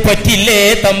നിനക്ക് പറ്റില്ലേ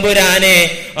തമ്പുരാനെ?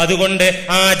 അതുകൊണ്ട്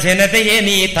ആ ജനതയെ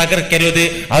നീ തകർക്കരുത്,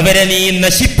 അവരെ നീ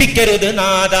നശിപ്പിക്കരുത്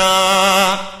നാഥാ.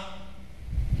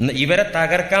 ഇവരെ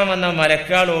തകർക്കാൻ വന്ന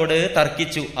മലക്കുകളോട്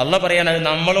തർക്കിച്ചു. അള്ള പറയാണ് അത്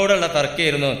നമ്മളോടുള്ള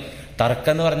തർക്കമായിരുന്നു.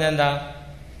 തർക്കം എന്ന് പറഞ്ഞാൽ എന്താ?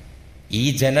 ഈ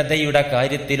ജനതയുടെ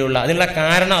കാര്യത്തിലുള്ള അതിനുള്ള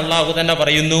കാരണം അള്ളാഹു തന്നെ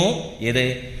പറയുന്നു. ഏത്?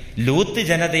 ലൂത്ത്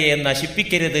ജനതയെ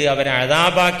നശിപ്പിക്കരുത്, അവരെ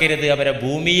അദാബാക്കരുത്, അവരെ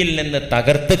ഭൂമിയിൽ നിന്ന്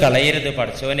തകർത്ത് കളയരുത്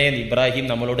പടച്ചോനെ. ഇബ്രാഹിം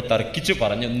നമ്മളോട് തർക്കിച്ചു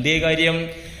പറഞ്ഞു. എന്തേ കാര്യം?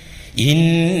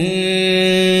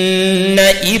 ഇന്ന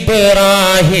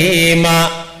ഇബ്രാഹിമ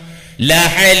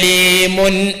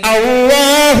ലഹലീമുൻ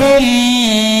അവ്വാഹും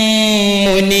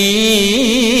മുനീബ്,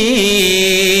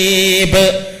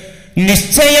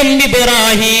 നിശ്ചയം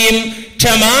ഇബ്രാഹിം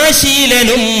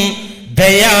ക്ഷമാശീലനും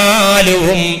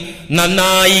ദയാലുവും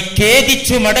നന്നായി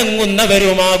ഖേദിച്ചു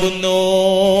മടങ്ങുന്നവരുമാകുന്നു.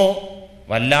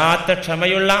 വല്ലാത്ത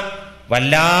ക്ഷമയുള്ള,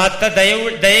 വല്ലാത്ത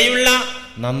ദയയുള്ള,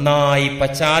 നന്നായി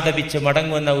പശ്ചാത്തപിച്ച്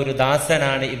മടങ്ങുന്ന ഒരു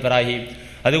ദാസനാണ് ഇബ്രാഹിം.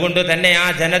 അതുകൊണ്ട് തന്നെ ആ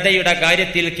ജനതയുടെ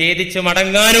കാര്യത്തിൽ ഖേദിച്ചു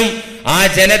മടങ്ങാനും ആ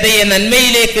ജനതയെ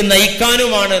നന്മയിലേക്ക്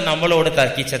നയിക്കാനുമാണ് നമ്മളോട്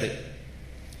തർക്കിച്ചത്.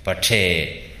 പക്ഷേ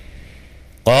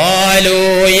ഖാലൂ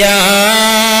യാ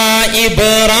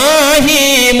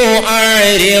ഇബ്രാഹീമു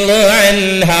അഅ്രിദ് അൻ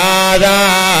ഹാദാ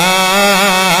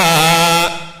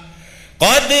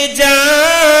ഖദ്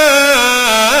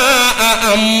ജാഅ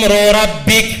അംറു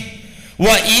റബ്ബിക്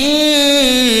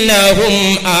وَإِنَّهُمْ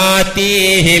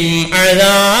آتِيهِمْ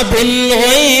عَذَابٌ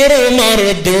غَيْرُ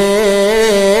مَرْدُودٍ.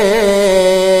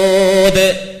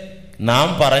 നാം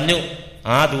പറഞ്ഞു,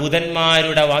 ആ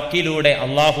ദൂതന്മാരുടെ വാക്കിലൂടെ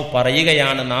അള്ളാഹു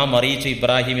പറയുകയാണ്, നാം അറിയിച്ചു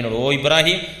ഇബ്രാഹിമിനോട്, ഓ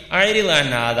ഇബ്രാഹിം അഅ്രിദ് അൻ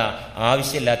ഹാദാ,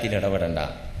 ആവശ്യമില്ലാത്തതിൽ ഇടപെടണ്ട,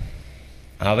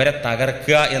 അവരെ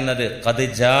തകർക്കുക എന്നത് ഖദ്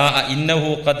ജാഅ ഇന്നഹു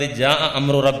ഖദ് ജാഅ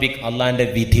അംറു റബ്ബിക്, അള്ളാന്റെ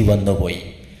വിധി വന്നുപോയി.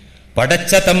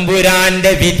 പടച്ച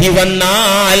തമ്പുരാന്റെ വിധി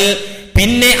വന്നാൽ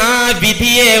പിന്നെ ആ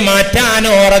വിധിയെ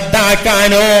മാറ്റാനോ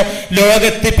റദ്ദാക്കാനോ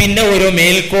ലോകത്ത് പിന്നെ ഒരു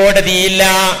മേൽക്കോടതിയില്ല,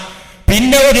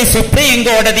 പിന്നെ ഒരു സുപ്രീം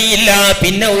കോടതിയില്ല,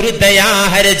 പിന്നെ ഒരു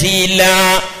ദയാഹരജിയില്ല.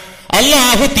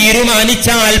 അള്ളാഹു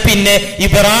തീരുമാനിച്ചാൽ പിന്നെ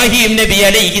ഇബ്രാഹിം നബി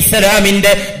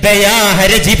അലൈഹിസ്സലാമിന്റെ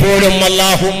ദയാഹരജി പോലും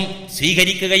അള്ളാഹു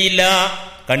സ്വീകരിക്കുകയില്ല.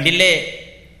 കണ്ടില്ലേ,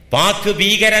 പാക്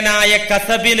ഭീകരനായ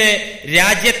കസബിന്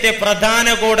രാജ്യത്തെ പ്രധാന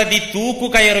കോടതി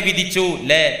തൂക്കുകയർ വിധിച്ചു.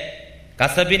 അല്ലേ?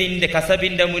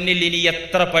 കസബിന്റെ മുന്നിൽ ഇനി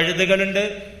എത്ര പഴുതുകളുണ്ട്,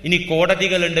 ഇനി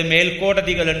കോടതികളുണ്ട്,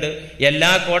 മേൽക്കോടതികളുണ്ട്.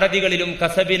 എല്ലാ കോടതികളിലും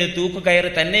കസബിന് തൂക്കുകയർ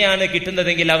തന്നെയാണ്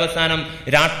കിട്ടുന്നതെങ്കിൽ അവസാനം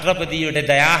രാഷ്ട്രപതിയുടെ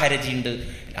ദയാഹരജിയുണ്ട്.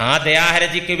 ആ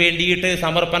ദയാഹരജിക്ക് വേണ്ടിയിട്ട്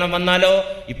സമർപ്പണം വന്നാലോ,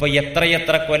 ഇപ്പൊ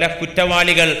എത്രയെത്ര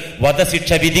കുറ്റവാളികൾ, വധശിക്ഷ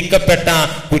വിധിക്കപ്പെട്ട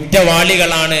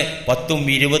കുറ്റവാളികളാണ്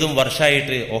 10-20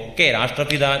 വർഷമായിട്ട് ഒക്കെ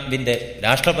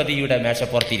രാഷ്ട്രപതിയുടെ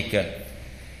മേശപ്പുറത്തിരിക്കുക.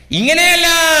 ഇങ്ങനെയല്ല,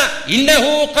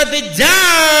 ഇന്നഹു ഖദ്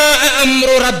ജാഅ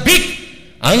അംറു റബ്ബിക്,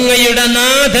 അങ്ങയുടെ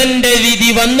നാഥന്റെ വിധി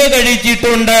വന്നു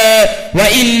കഴിച്ചിട്ടുണ്ട്.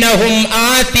 വഇന്നഹും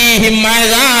ആതീഹിം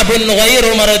അദാബുൻ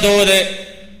ഗൈറു മർദൂദ്,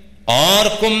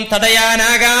 ആർക്കും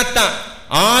തടയാനാകാത്ത,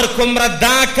 ആർക്കും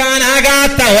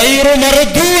റദ്ദാക്കാനാകാത്ത, ഗൈറു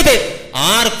മർദൂദ്,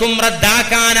 ആർക്കും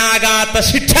റദ്ദാക്കാനാകാത്ത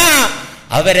ശിക്ഷ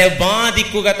അവരെ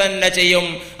ബാധിക്കുക തന്നെ ചെയ്യും.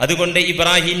 അതുകൊണ്ട്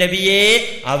ഇബ്രാഹിം നബിയെ,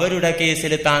 അവരുടെ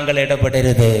കേസിൽ താങ്കൾ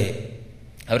ഇടപെടരുത്,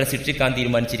 അവരെ ശിക്ഷിക്കാൻ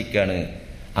തീരുമാനിച്ചിരിക്കുകയാണ്.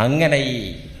 അങ്ങനെ ഈ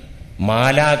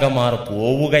മാലാകമാർ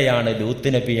പോവുകയാണ് ലൂത്ത്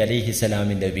നബി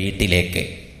അലൈഹിസ്സലാമിന്റെ വീട്ടിലേക്ക്.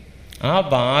 ആ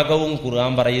ഭാഗവും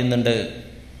ഖുർആൻ പറയുന്നുണ്ട്.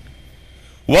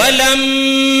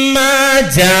 വലമ്മാ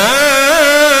ജാഅത്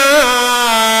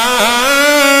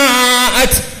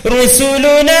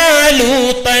റുസുലുനാ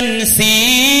ലൂതൻ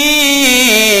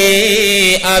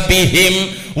സീഅ ബിഹിം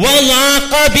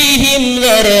വളാഖ ബിഹിം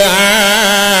ദർആ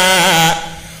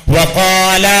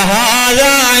വഖാല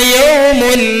ഹാദാ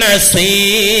യൗമുൻ നസീബ്.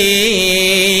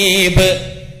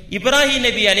 ഇബ്രാഹിം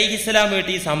നബി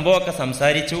അലൈഹിസ്സലാമായിട്ട് ഈ സംഭവമൊക്കെ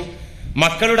സംസാരിച്ചു.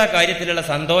 മക്കളുടെ കാര്യത്തിലുള്ള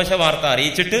സന്തോഷ വാർത്ത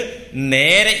അറിയിച്ചിട്ട്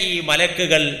നേരെ ഈ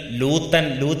മലക്കുകൾ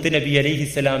ലൂത്ത് നബി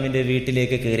അലൈഹിസ്സലാമിന്റെ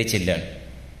വീട്ടിലേക്ക് കയറി ചെല്ലാണ്.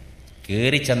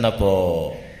 കയറി ചെന്നപ്പോ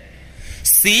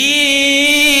സീഅബിഹിം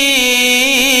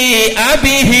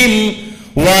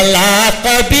വളാഖ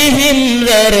ബിഹിം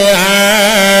ദർആ,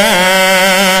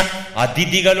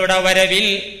 അതിഥികളുടെ വരവിൽ,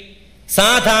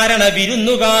 സാധാരണ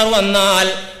വിരുന്നുകാർ വന്നാൽ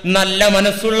നല്ല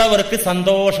മനസ്സുള്ളവർക്ക്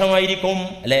സന്തോഷമായിരിക്കും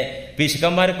അല്ലെ.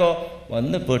 പിശുക്കന്മാർക്കോ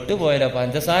വന്ന് പെട്ടുപോയല്ലോ,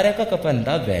 പഞ്ചസാരക്കൊക്കെ ഇപ്പൊ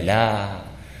എന്താ വില,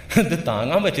 ഇത്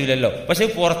താങ്ങാൻ പറ്റൂലല്ലോ. പക്ഷെ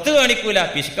പുറത്ത് കാണിക്കൂല,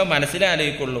 പിശുക്കൻ മനസ്സിലേ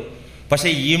ആലോചിക്കുള്ളൂ. പക്ഷെ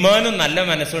ഈമാനും നല്ല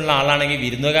മനസ്സുള്ള ആളാണെങ്കിൽ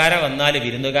വിരുന്നുകാരെ വന്നാൽ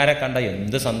വിരുന്നുകാരെ കണ്ട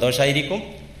എന്ത് സന്തോഷമായിരിക്കും.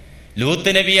 ലൂത്ത്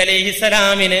നബി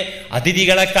അലൈഹിസ്സലാമിന്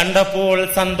അതിഥികളെ കണ്ടപ്പോൾ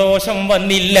സന്തോഷം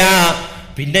വന്നില്ല,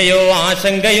 പിന്നെയോ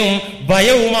ആശങ്കയും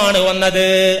ഭയവുമാണ് വന്നത്.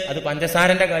 അത്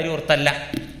പഞ്ചസാരന്റെ കാര്യം ഓർത്തല്ല.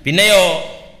 പിന്നെയോ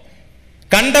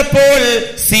കണ്ടപ്പോൾ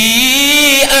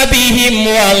സീഅബിഹിം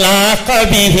വളാഖ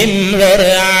ബിഹിം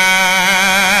ദർആ,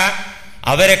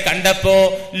 അവരെ കണ്ടപ്പോ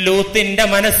ലൂത്തിന്റെ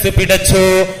മനസ്സ് പിടച്ചു,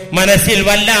 മനസ്സിൽ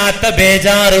വല്ലാത്ത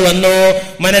ബേജാറ് വന്നു,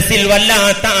 മനസ്സിൽ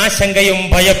വല്ലാത്ത ആശങ്കയും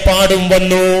ഭയപ്പാടും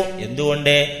വന്നു.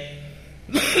 എന്തുകൊണ്ട്?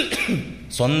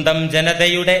 സ്വന്തം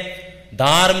ജനതയുടെ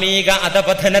ധാർമ്മിക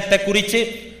അധപതനത്തെക്കുറിച്ച്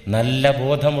നല്ല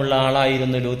ബോധമുള്ള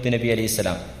ആളായിരുന്നു ലൂത്ത് നബി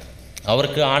അലൈഹിസ്സലാം.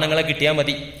 അവർക്ക് ആണുങ്ങളെ കിട്ടിയാൽ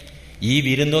മതി. ഈ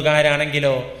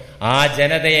വിരുന്നുകാരാണെങ്കിലോ ആ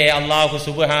ജനതയെ അല്ലാഹു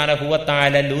സുബ്ഹാനഹു വ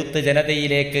തആല ലൂത്ത്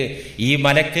ജനതയിലേക്ക് ഈ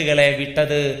മലക്കുകളെ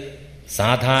വിട്ടത്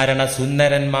സാധാരണ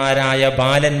സുന്ദരന്മാരായ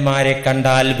ബാലന്മാരെ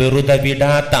കണ്ടാൽ വെറുതെ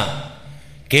വിടാത്ത,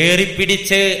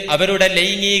 കേറിപ്പിടിച്ച് അവരുടെ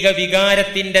ലൈംഗിക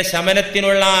വികാരത്തിന്റെ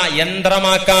ശമനത്തിനുള്ള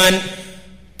യന്ത്രമാക്കാൻ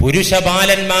പുരുഷ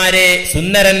ബാലന്മാരെ,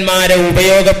 സുന്ദരന്മാരെ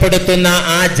ഉപയോഗപ്പെടുത്തുന്ന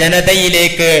ആ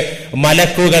ജനതയിലേക്ക്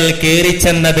മലക്കുകൾ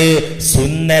കേറിച്ചെന്നത്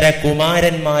സുന്ദര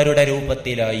കുമാരന്മാരുടെ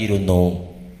രൂപത്തിലായിരുന്നു.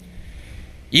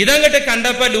 ഇതങ്ങട്ട്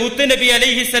കണ്ടപ്പോ ലൂത്ത് നബി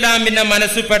അലൈഹിസ്സലാമിന്റെ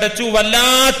മനസ്സ് പടച്ചു,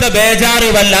 വല്ലാത്ത ബേജാറ്,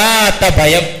 വല്ലാത്ത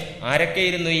ഭയം.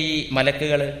 ആരൊക്കെയിരുന്നു ഈ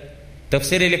മലക്കുകള്?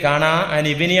 തഫ്സീറിൽ കാണാ അൻ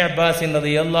ഇബ്നു അബ്ബാസ്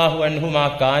റളിയല്ലാഹു അൻഹുമാ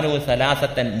കാനൂ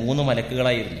സലാസത്തൻ, 3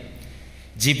 മലക്കുകളായിരുന്നു.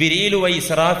 ജിബ്രീലു വ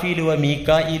ഇസ്രാഫീലു വ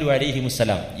മീകായിലു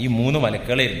അലൈഹിമുസ്സലാം, ഈ 3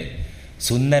 മലക്കുകളായിരുന്നു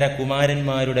സുന്ദര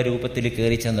കുമാരന്മാരുടെ രൂപത്തിൽ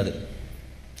കയറി ചെന്നത്.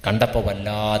 കണ്ടപ്പോ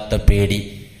വല്ലാത്ത പേടി.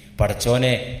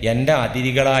 പടച്ചോനെ, എന്റെ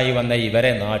അതിഥികളായി വന്ന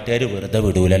ഇവരെ നാട്ടുകാർ വെറുതെ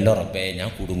വിടൂലല്ലോ റബ്ബേ, ഞാൻ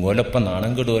കുടുങ്ങോലോ, ഇപ്പൊ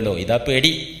നാണം കെടുവല്ലോ, ഇതാ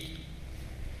പേടി.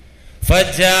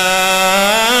 فجاء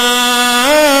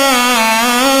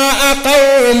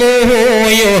قومه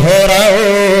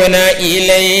يهرعون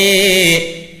إليه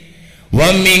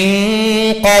ومن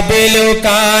قبل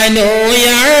كانوا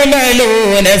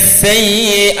يعملون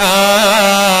السيئات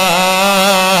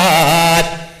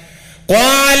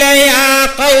قال يا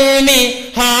قوم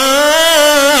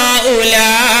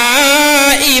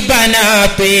هؤلاء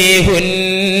بناتي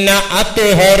هن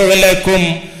أطهر لكم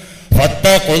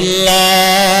فاتقوا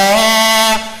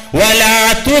الله ولا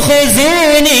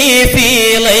تخزوني في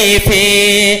ضيفي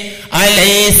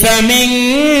أليس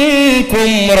منكم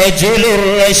رجل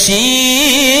رشيد.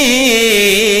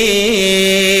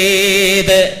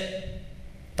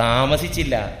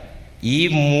 താമസിച്ചില്ല, ഈ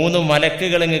 3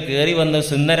 മലക്കുകൾ ഇങ്ങ് കയറി വന്ന്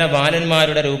സുന്ദര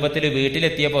ബാലന്മാരുടെ രൂപത്തിൽ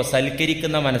വീട്ടിലെത്തിയപ്പോ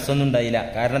സൽക്കരിക്കുന്ന മനസ്സൊന്നും ഉണ്ടായില്ല.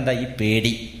 കാരണം എന്താ? ഈ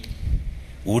പേടി.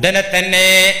 ഉടനെ തന്നെ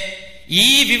ഈ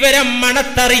വിവരം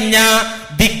മണത്തറിഞ്ഞ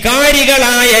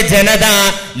ധിക്കാരികളായ ജനത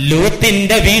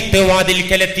ലൂത്തിന്റെ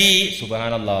വീട്ടുവാതിൽക്കലെത്തി.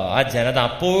 സുബ്ഹാനല്ലാഹ്, ആ ജനത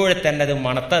അപ്പോഴെ തന്നെ അത്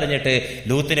മണത്തറിഞ്ഞിട്ട്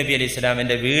ലൂത്ത് നബി അലൈഹി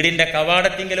സ്വലാമിന്റെ വീടിന്റെ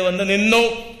കവാടത്തിങ്കൽ വന്ന് നിന്നു.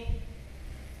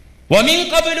 വമിൻ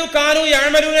ഖബ്ലു കാനൂ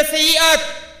യഅമലൂന സയ്യിആത്ത്,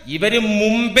 ഇവര്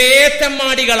മുമ്പേ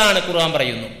തെമ്മാടികളാണ് ഖുർആൻ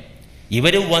പറയുന്നു.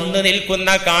 ഇവര് വന്നു നിൽക്കുന്ന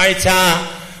കാഴ്ച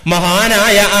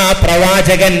മഹാനായ ആ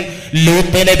പ്രവാചകൻ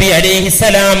ലൂത്ത് നബി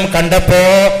അലൈഹിസ്സലാം കണ്ടപ്പോ,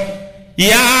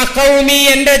 യാ ഖൗമി,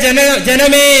 എന്റെ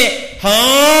ജനമേ,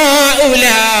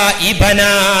 ഹാഉലാഇ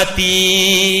ബനാതി,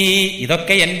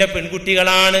 ഇതൊക്കെ എന്റെ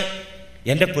പെൺകുട്ടികളാണ്.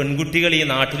 എന്റെ പെൺകുട്ടികൾ ഈ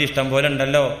നാട്ടിൽ ഇഷ്ടം പോലെ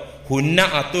ഉണ്ടല്ലോ. ഹുന്ന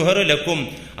അത്ഹറു ലക്കും,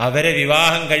 അവരെ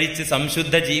വിവാഹം കഴിച്ച്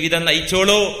സംശുദ്ധ ജീവിതം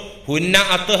നയിച്ചോളൂ. ഹുന്ന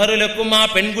അത്ഹറു ലക്കും, ആ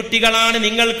പെൺകുട്ടികളാണ്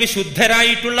നിങ്ങൾക്ക്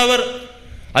ശുദ്ധരായിട്ടുള്ളവർ.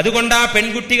 അതുകൊണ്ട് ആ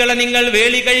പെൺകുട്ടികളെ നിങ്ങൾ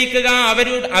വേളി കഴിക്കുക,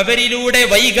 അവരിലൂടെ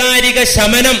വൈകാരിക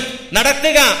ശമനം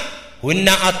നടത്തുക. ഹുന്ന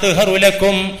അത്ഹറു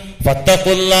ലക്കും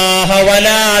ഫത്തഖുല്ലാഹ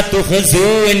വലാ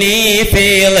തുഖ്സൂനി ഫീ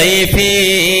ളൈഫി.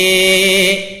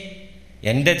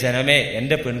 എന്റെ ജനമേ,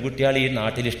 എന്റെ പെൺകുട്ടികൾ ഈ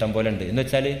നാട്ടിൽ ഇഷ്ടം പോലെ ഉണ്ട് എന്ന്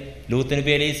വെച്ചാല് ലൂത്ത്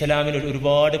നബി അലൈഹി സ്വലാമിന്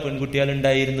ഒരുപാട് പെൺകുട്ടികൾ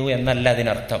ഉണ്ടായിരുന്നു എന്നല്ല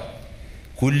അതിനർത്ഥം.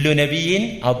 കുല്ലു നബിയിൻ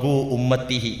അബൂ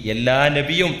ഉമ്മത്തിഹി, എല്ലാ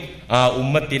നബിയും ആ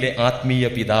ഉമ്മത്തിലെ ആത്മീയ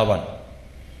പിതാവാണ്.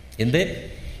 എന്ത്?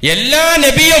 എല്ലാ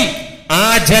നബിയും ആ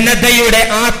ജനതയുടെ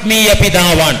ആത്മീയ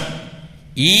പിതാവാണ്.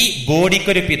 ഈ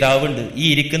ബോഡിക്കൊരു പിതാവുണ്ട്. ഈ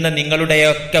ഇരിക്കുന്ന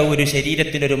നിങ്ങളുടെയൊക്കെ ഒരു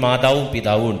ശരീരത്തിനൊരു മാതാവും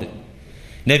പിതാവും ഉണ്ട്.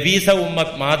 നബീസ ഉമ്മ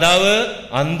മാതാവ്,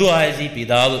 അന്തു ആജി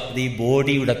പിതാവ്. ഇത് ഈ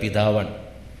ബോഡിയുടെ പിതാവാണ്.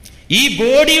 ഈ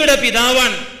ബോഡിയുടെ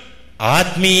പിതാവാണ്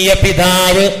ആത്മീയ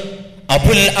പിതാവ്.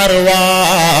 അബുൽ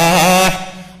അർവാഹ്,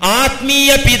 ആത്മീയ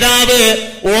പിതാവ്.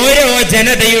 ഓരോ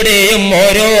ജനതയുടെയും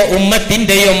ഓരോ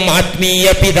ഉമ്മത്തിന്റെയും ആത്മീയ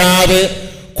പിതാവ്.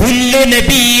 കുല്ലു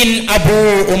നബിയിൻ അബൂ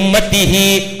ഉമ്മത്തിഹി,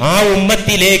 ആ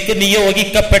ഉമ്മത്തിലേക്ക്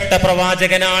നിയോഗിക്കപ്പെട്ട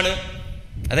പ്രവാചകനാണ്.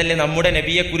 അതല്ലേ നമ്മുടെ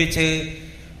നബിയെ കുറിച്ച്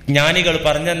ജ്ഞാനികൾ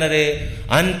പറഞ്ഞത്?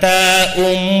 അന്ത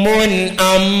ഉമ്മുൻ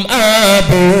അം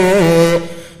അബൂ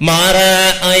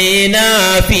മറഅയ്നാ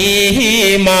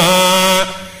ഫീഹിമാ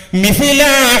മിസ്ല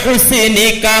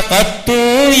ഹുസ്നിക ഖത്തു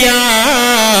യാ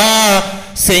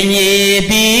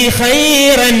സയ്യിദി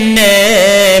ഖൈറൻ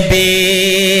നബി.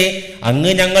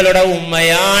 അങ്ങ് ഞങ്ങളുടെ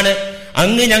ഉമ്മയാണ്,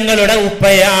 അങ്ങ് ഞങ്ങളുടെ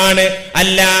ഉപ്പയാണ്.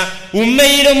 അല്ല,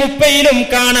 ഉമ്മയിലും ഉപ്പയിലും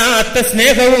കാണാത്ത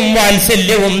സ്നേഹവും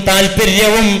വാത്സല്യവും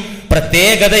താല്പര്യവും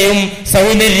പ്രത്യേകതയും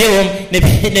സൗന്ദര്യവും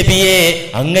നബിയെ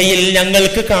അങ്ങയിൽ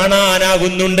ഞങ്ങൾക്ക്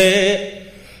കാണാനാകുന്നുണ്ട്.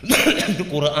 ഇത്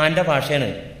ഖുർആന്റെ ഭാഷയാണ്.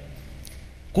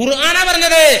 ഖുർആനാ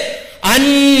പറഞ്ഞത്,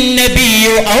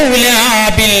 അന്നബിയു ഔലാ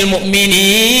ബിൽ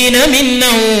മുഅ്മിനീന മിൻ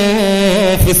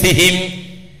അൻഫുസിഹിം.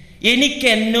 എനിക്ക്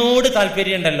എന്നോട്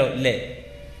താല്പര്യം ഉണ്ടല്ലോ അല്ലേ?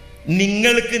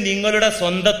 നിങ്ങൾക്ക് നിങ്ങളുടെ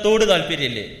സ്വന്തത്തോട്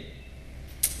താല്പര്യല്ലേ?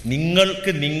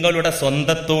 നിങ്ങൾക്ക് നിങ്ങളുടെ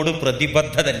സ്വന്തത്തോട്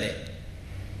പ്രതിബദ്ധതല്ലേ?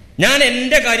 ഞാൻ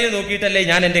എന്റെ കാര്യം നോക്കിയിട്ടല്ലേ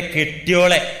ഞാൻ എന്റെ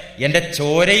കെട്ടിയോളെ, എന്റെ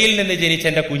ചോരയിൽ നിന്ന് ജനിച്ച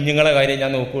എന്റെ കുഞ്ഞുങ്ങളെ കാര്യം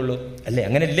ഞാൻ നോക്കുള്ളൂ അല്ലേ?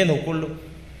 അങ്ങനെയല്ലേ നോക്കുള്ളൂ?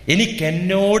 എനിക്ക്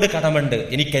എന്നോട് കടമുണ്ട്,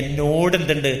 എനിക്ക് എന്നോട്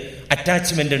എന്തുണ്ട്?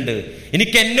 അറ്റാച്ച്മെന്റ് ഉണ്ട്.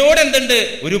 എനിക്ക് എന്നോട് എന്തുണ്ട്?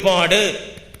 ഒരുപാട്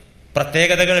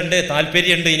പ്രത്യേകതകളുണ്ട്,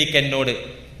 താല്പര്യമുണ്ട് എനിക്ക് എന്നോട്.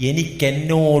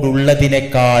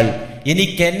 എനിക്കെന്നോടുള്ളതിനേക്കാൾ,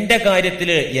 എനിക്ക് എന്റെ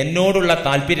കാര്യത്തില് എന്നോടുള്ള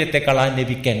താല്പര്യത്തെക്കാൾ ആ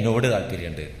നബിക്ക് എന്നോട്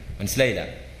താല്പര്യമുണ്ട്. മനസ്സിലായില്ല?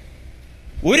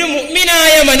 ഒരു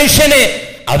മുഅ്മിനായ മനുഷ്യന്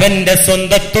അവന്റെ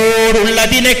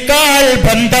സ്വന്തത്തോടുള്ളതിനേക്കാൾ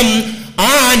ബന്ധം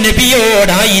ആ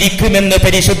നബിയോടായിരിക്കുമെന്ന്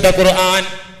പരിശുദ്ധ ഖുർആൻ.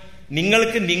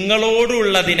 നിങ്ങൾക്ക്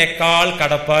നിങ്ങളോടുള്ളതിനേക്കാൾ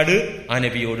കടപ്പാട് ആ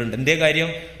നബിയോടുണ്ട്. എന്തേ കാര്യം?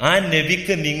 ആ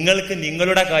നബിക്ക് നിങ്ങൾക്ക്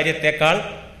നിങ്ങളുടെ കാര്യത്തെക്കാൾ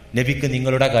നബിക്ക്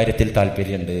നിങ്ങളുടെ കാര്യത്തിൽ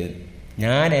താല്പര്യമുണ്ട്.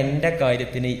 ഞാൻ എൻ്റെ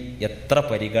കാര്യത്തിന് എത്ര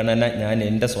പരിഗണന ഞാൻ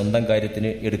എൻ്റെ സ്വന്തം കാര്യത്തിന്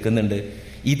എടുക്കുന്നുണ്ട്,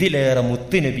 ഇതിലേറെ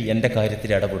മുത്ത് നബി എൻ്റെ കാര്യത്തിൽ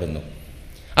ഇടപെടുന്നു.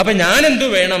 അപ്പൊ ഞാൻ എന്തു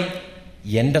വേണം?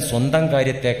 എൻ്റെ സ്വന്തം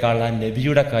കാര്യത്തെക്കാൾ ആ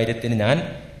നബിയുടെ കാര്യത്തിന് ഞാൻ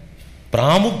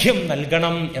പ്രാമുഖ്യം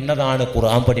നൽകണം എന്നതാണ്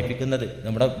ഖുർആൻ പഠിപ്പിക്കുന്നത്.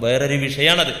 നമ്മുടെ വേറൊരു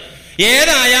വിഷയമാണത്.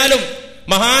 ഏതായാലും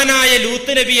മഹാനായ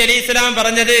ലൂത്ത് നബി അലൈഹി സ്വലാം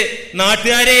പറഞ്ഞത്,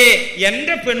 നാട്ടുകാരെ,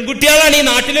 എന്റെ പെൺകുട്ടികളാണ് ഈ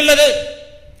നാട്ടിലുള്ളത്.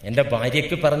 എന്റെ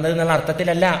ഭാര്യയ്ക്ക് പറഞ്ഞത് എന്നുള്ള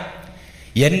അർത്ഥത്തിലല്ല.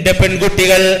 എന്റെ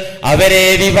പെൺകുട്ടികൾ, അവരെ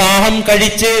വിവാഹം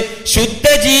കഴിച്ച് ശുദ്ധ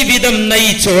ജീവിതം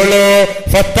നയിച്ചോളൂ.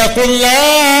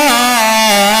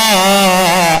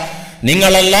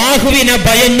 നിങ്ങൾ അല്ലാഹുവിനെ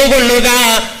ഭയന്നുകൊള്ളുക.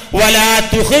 വലാ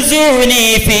തുഖ്സൂനി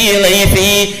ഫീ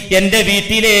ളൈഫി, എന്റെ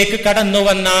വീട്ടിലേക്ക് കടന്നു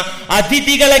വന്ന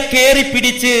അതിഥികളെ കേറി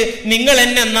പിടിച്ച് നിങ്ങൾ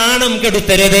എന്നെ നാണം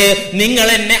കെടുത്തരുത്, നിങ്ങൾ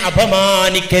എന്നെ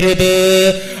അപമാനിക്കരുത്.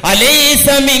 അലൈസ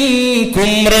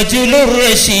മിൻകും റജുലുർ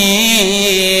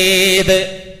റശീദ്,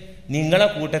 നിങ്ങളെ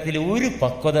കൂട്ടത്തിൽ ഒരു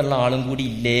പക്വതയുള്ള ആളും കൂടി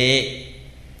ഇല്ലേ?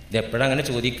 ഇതെപ്പോഴങ്ങനെ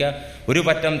ചോദിക്കുക? ഒരു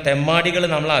പറ്റം തെമ്മാടികൾ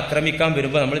നമ്മളെ ആക്രമിക്കാൻ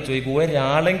വരുമ്പോ നമ്മൾ ചോദിക്കും,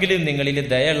 ഒരാളെങ്കിലും നിങ്ങളിൽ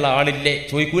ദയുള്ള ആളില്ലേ?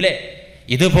 ചോദിക്കൂലേ?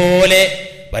 ഇതുപോലെ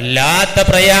വല്ലാത്ത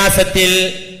പ്രയാസത്തിൽ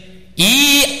ഈ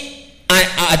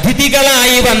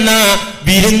അതിഥികളായി വന്ന,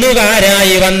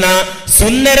 വിരുന്നുകാരായി വന്ന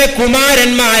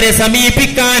സുന്ദരകുമാരന്മാരെ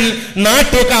സമീപിക്കാൻ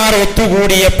നാട്ടുകാർ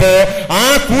ഒത്തുകൂടിയപ്പോ ആ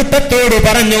കൂട്ടത്തോട്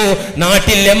പറഞ്ഞു,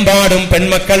 നാട്ടിലെമ്പാടും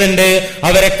പെൺമക്കളുണ്ട്,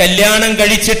 അവരെ കല്യാണം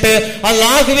കഴിച്ചിട്ട്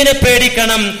അല്ലാഹുവിനെ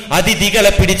പേടിക്കണം,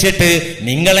 അതിഥികളെ പിടിച്ചിട്ട്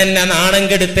നിങ്ങൾ എന്നെ നാണം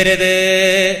കെടുത്തരുത്.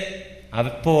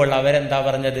 അപ്പോൾ അവരെന്താ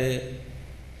പറഞ്ഞത്?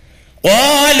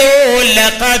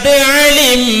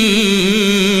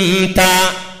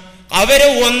 അവര്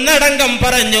ഒന്നടങ്കം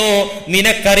പറഞ്ഞു,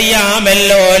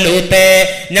 നിനക്കറിയാമല്ലോ ലൂത്തേ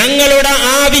ഞങ്ങളുടെ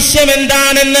ആവശ്യം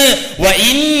എന്താണെന്ന്.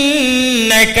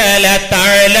 വഇന്നക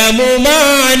ലതഅലമു മാ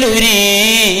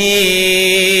നുരീദ്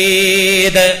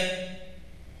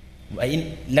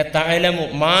ലതഅലമു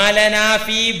മാ ലനാ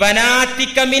ഫീ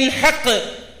ബനാതിക മിൻ ഹഖ്.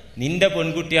 നിന്റെ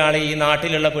പെൺകുട്ടിയാളെ ഈ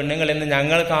നാട്ടിലുള്ള പെണ്ണുങ്ങളെന്ന്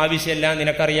ഞങ്ങൾക്ക് ആവശ്യമില്ല,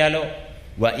 നിനക്കറിയാലോ.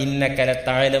 വഇന്നക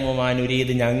ലതഅലമു മാ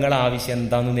നുരീദ് ഞങ്ങളുടെ ആവശ്യം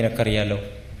എന്താണെന്ന് നിനക്കറിയാലോ.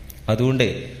 അതുകൊണ്ട്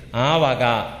ആ വക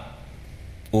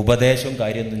ഉപദേശവും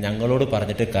കാര്യമൊന്നും ഞങ്ങളോട്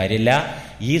പറഞ്ഞിട്ട് കാര്യമില്ല.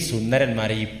 ഈ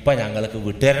സുന്ദരന്മാരെ ഇപ്പൊ ഞങ്ങൾക്ക്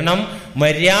വിട്ടുതരണം.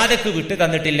 മര്യാദക്ക് വിട്ടു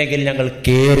തന്നിട്ടില്ലെങ്കിൽ ഞങ്ങൾ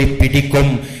കേറി പിടിക്കും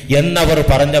എന്നവർ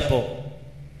പറഞ്ഞപ്പോ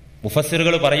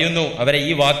മുഫസ്സിറുകൾ പറയുന്നു അവരെ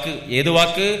ഈ വാക്ക്, ഏത്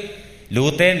വാക്ക്?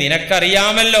 ലൂത്തേ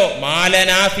നിനക്കറിയാമല്ലോ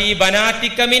മാലനാ ഫീ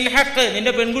ബനാതിക മിൻ ഹഖ്,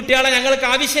 നിന്റെ പെൺകുട്ടികളെ ഞങ്ങൾക്ക്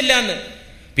ആവശ്യമില്ല എന്ന്.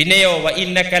 പിന്നെയോ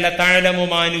വഇന്നക ലതഅലമു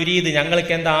മാ നുരീദ്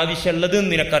ഞങ്ങൾക്ക് എന്താ ആവശ്യമുള്ളത്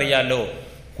നിനക്കറിയാലോ.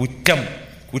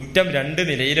 കുറ്റം രണ്ട്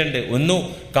നിലയിലുണ്ട്. ഒന്ന്,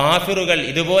 കാഫിറുകൾ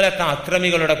ഇതുപോലത്തെ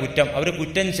അക്രമികളുടെ കുറ്റം. അവർ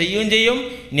കുറ്റം ചെയ്യുകയും ചെയ്യും,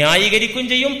 ന്യായീകരിക്കുകയും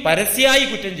ചെയ്യും, പരസ്യമായി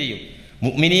കുറ്റം ചെയ്യും.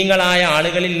 മുഅ്മിനീങ്ങളായ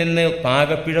ആളുകളിൽ നിന്ന്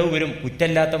പാകപ്പിഴവ് വരും.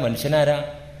 കുറ്റമില്ലാത്ത മനുഷ്യനാരാ?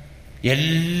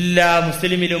 എല്ലാ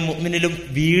മുസ്ലിമിലും മുഅ്മിനിലും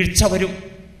വീഴ്ച വരും.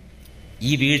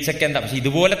 ഈ വീഴ്ചക്ക് എന്താ? പക്ഷെ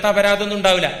ഇതുപോലത്തെ അപരാധമൊന്നും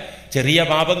ഉണ്ടാവില്ല. ചെറിയ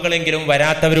പാപങ്ങളെങ്കിലും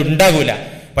വരാത്തവരുണ്ടാകൂല.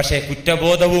 പക്ഷെ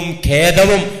കുറ്റബോധവും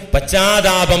ഖേദവും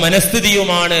പശ്ചാത്താപ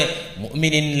മനസ്ഥിതിയുമാണ്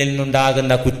മുഅ്മിനിൽ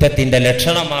നിന്നുണ്ടാകുന്ന കുറ്റത്തിന്റെ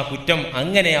ലക്ഷണം. ആ കുറ്റം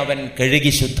അങ്ങനെ അവൻ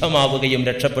കഴുകി ശുദ്ധമാവുകയും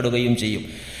രക്ഷപ്പെടുകയും ചെയ്യും.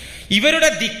 ഇവരുടെ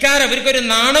ധിക്കാരം, അവർക്കൊരു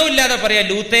നാണമില്ലാതെ പറയാ,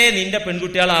 ലൂത്തേ നിന്റെ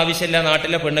പെൺകുട്ടികളെ ആവശ്യമില്ല,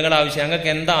 നാട്ടിലെ പെണ്ണുങ്ങൾ ആവശ്യം, ഞങ്ങൾക്ക്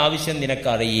എന്താ ആവശ്യം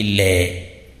നിനക്കറിയില്ലേ?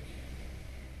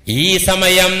 ഈ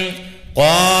സമയം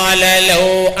قال لو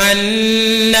أن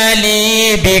لي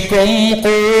بكم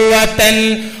قوة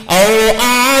أو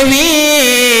آوي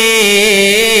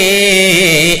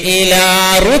إلى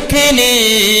ركن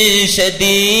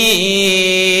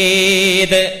شديد.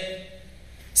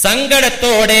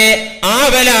 സങ്കടത്തോടെ,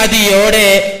 ആവലാതിയോടെ,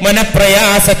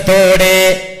 മനപ്രയാസത്തോടെ,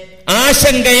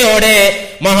 ആശങ്കയോടെ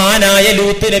മഹാനായ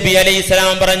ലൂത്ത് നബി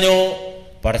അലൈഹിസ്സലാം പറഞ്ഞു,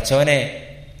 പടച്ചോനെ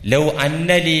ലൗ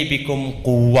അന്നലീ ബിക്കും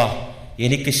ഖുവ്വ,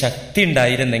 എനിക്ക് ശക്തി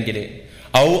ഉണ്ടായിരുന്നെങ്കിൽ,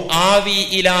 ഔ ആവി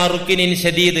ഇലാ റുക്നിൻ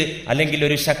ശദീദ്, അല്ലെങ്കിൽ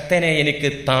ഒരു ശക്തനെ എനിക്ക്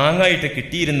താങ്ങായിട്ട്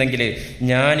കിട്ടിയിരുന്നെങ്കിൽ,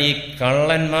 ഞാൻ ഈ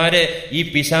കള്ളന്മാര്, ഈ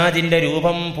പിശാചിന്റെ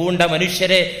രൂപം പൂണ്ട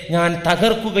മനുഷ്യരെ ഞാൻ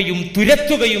തകർക്കുകയും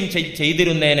തുരത്തുകയും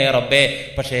ചെയ്തിരുന്നേനെ റബ്ബേ.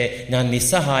 പക്ഷേ ഞാൻ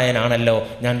നിസ്സഹായനാണല്ലോ,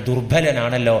 ഞാൻ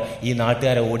ദുർബലനാണല്ലോ, ഈ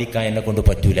നാട്ടുകാരെ ഓടിക്കാൻ എന്നെ കൊണ്ട്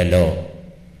പറ്റൂലല്ലോ.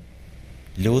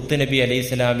 ലൂത്ത് നബി അലൈഹി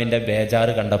സ്വലാമിന്റെ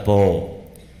ബേജാറ് കണ്ടപ്പോ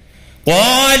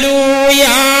ഖാലൂ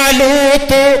യാ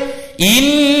ലൂത്ത്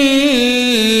ഇന്നാ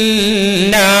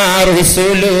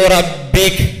റുസുലു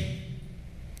റബ്ബിക്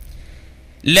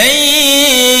ലൻ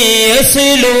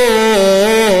യസിലൂ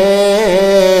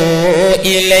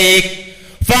ഇലൈക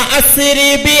ഫഅസ്രി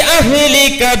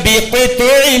ബിഅഹ്ലിക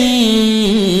ബിഖത്ഇൻ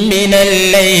മിനൽ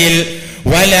ലൈൽ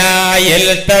വലാ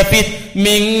യൽതഫിത്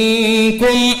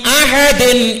മിൻകും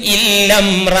അഹദുൻ ഇല്ലാ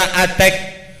ഇംറഅതക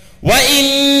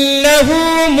وَإِنَّهُ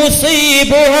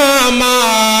مُصِيبُهَا مَا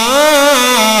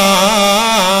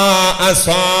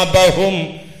أَصَابَهُمْ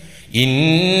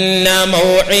إِنَّ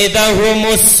مَوْعِدَهُمُ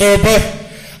الصُّبْحُ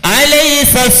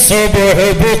أَلَيْسَ الصُّبْحُ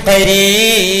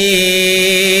بِقَرِيبٍ.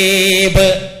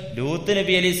 ലൂത്ത്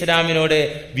നബി അലൈഹി സ്വലാമിനോട്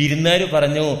വിരുന്നുകാർ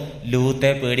പറഞ്ഞു,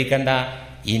 ലൂത്തെ പേടിക്കണ്ട,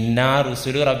 ഇന്നാ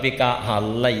റുസുലു റബ്ബിക,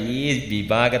 അല്ല ഈ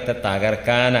വിഭാഗത്തെ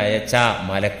തകർക്കാൻ അയച്ച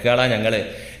മലക്കുകളാ ഞങ്ങള്.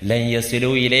 ലൻ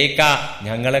യസിലു ഇലൈക,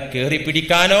 ഞങ്ങളെ കേറി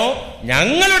പിടിക്കാനോ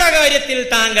ഞങ്ങളുടെ കാര്യത്തിൽ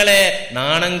താങ്കളെ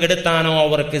നാണം കെടുത്താനോ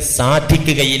അവർക്ക്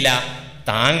സാധിക്കുകയില്ല.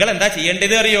 താങ്കൾ എന്താ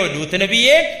ചെയ്യേണ്ടത് അറിയോ ലൂത്ത്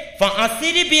നബിയെ?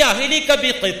 ഫഅസ്രി ബിഅഹ്ലിക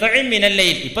ബിഖത്ഇൻ മിനൽ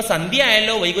ലൈൽ. ഇപ്പൊ സന്ധ്യ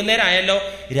ആയല്ലോ, വൈകുന്നേരം ആയല്ലോ,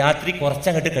 രാത്രി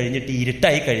കുറച്ചങ്ങോട്ട് കഴിഞ്ഞിട്ട്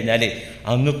ഇരുട്ടായി കഴിഞ്ഞാല്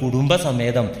അങ്ങ്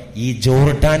കുടുംബസമേതം ഈ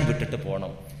ജോർഡാൻ വിട്ടിട്ട്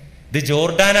പോണം. ഇത്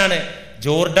ജോർഡാനാണ്.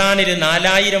 ജോർഡാനിൽ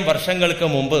 4000 വർഷങ്ങൾക്ക്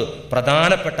മുമ്പ്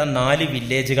പ്രധാനപ്പെട്ട 4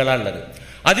 വില്ലേജുകളാണുള്ളത്.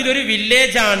 അതിലൊരു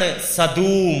വില്ലേജാണ്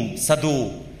സദൂം.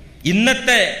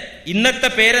 ഇന്നത്തെ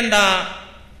പേരെന്താ?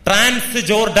 ട്രാൻസ്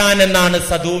ജോർഡാൻ എന്നാണ്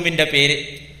സദൂമിന്റെ പേര്.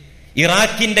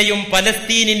 ഇറാഖിന്റെയും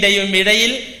പലസ്തീനിന്റെയും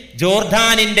ഇടയിൽ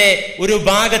ജോർഡാനിന്റെ ഒരു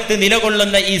ഭാഗത്ത്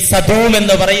നിലകൊള്ളുന്ന ഈ സദൂം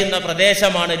എന്ന് പറയുന്ന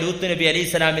പ്രദേശമാണ് ലൂത്ത് നബി അലൈഹി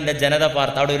സ്വലാമിന്റെ ജനത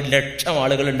പാർത്ത. അവിടെ 1,00,000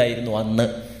 ആളുകൾ ഉണ്ടായിരുന്നു അന്ന്.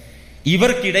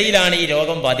 ഇവർക്കിടയിലാണ് ഈ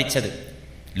രോഗം ബാധിച്ചത്.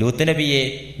 ലൂത്ത് നബിയെ,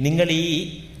 നിങ്ങൾ ഈ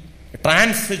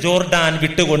ട്രാൻസ് ജോർഡാൻ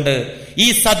വിട്ടുകൊണ്ട്, ഈ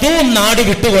സദൂം നാട്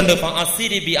വിട്ടുകൊണ്ട്,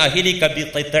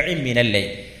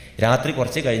 രാത്രി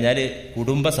കുറച്ച് കഴിഞ്ഞാല്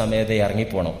കുടുംബസമേതം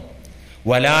ഇറങ്ങിപ്പോണം.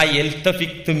 വലാ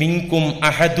യൽതഫിത് മിൻകും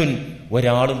അഹദുൻ,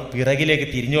 ഒരാളും പിറകിലേക്ക്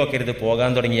തിരിഞ്ഞു നോക്കരുത് പോകാൻ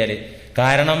തുടങ്ങിയാല്.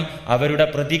 കാരണം അവരുടെ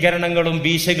പ്രതികരണങ്ങളും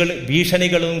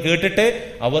ഭീഷണികളും കേട്ടിട്ട്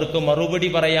അവർക്ക് മറുപടി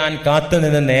പറയാൻ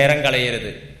കാത്തുനിന്ന് നേരം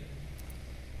കളയരുത്.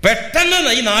 പെട്ടെന്ന്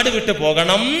ഈ നാട് വിട്ടു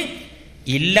പോകണം.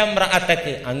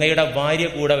 ഇല്ലംറഅതക്ക്, അങ്ങയുടെ ഭാര്യ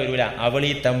കൂടെ വരൂല, അവൾ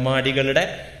ഈ തെമ്മാടികളുടെ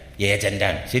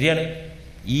ഏജന്റാണ്. ശരിയാണ്.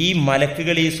 ഈ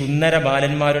മലക്കുകൾ ഈ സുന്ദര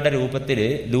ബാലന്മാരുടെ രൂപത്തില്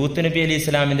ലൂത്ത് നബി അലി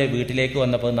ഇസ്ലാമിന്റെ വീട്ടിലേക്ക്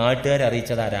വന്നപ്പോൾ നാട്ടുകാർ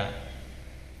അറിയിച്ചതാരാ?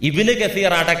 ഇബ്നു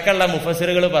കസീർ അടക്കമുള്ള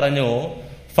മുഫസ്സിറുകൾ പറഞ്ഞു,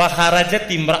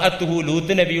 ഫഖറജത് ഇംറഅതുഹു,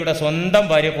 ലൂത്ത് നബിയുടെ സ്വന്തം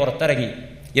ഭാര്യ പുറത്തിറങ്ങി.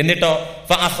 എന്നിട്ടോ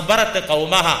ഫഅഖ്ബറത്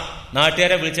ഖൗമഹ,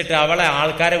 നാട്ടുകാരെ വിളിച്ചിട്ട്, അവളെ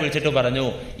ആൾക്കാരെ വിളിച്ചിട്ട് പറഞ്ഞു,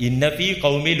 ഇന്ന ഫീ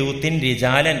ഖൗമി ലൂത്തിൻ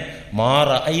റിജാലൻ മാ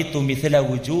റഅയ്തു മിസ്ല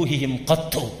വുജൂഹിഹിം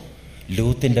ഖത്തു.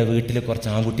 ലൂത്തിന്റെ വീട്ടിൽ കുറച്ച്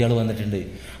ആൺകുട്ടികൾ വന്നിട്ടുണ്ട്,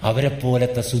 അവരെ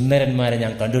പോലത്തെ സുന്ദരന്മാരെ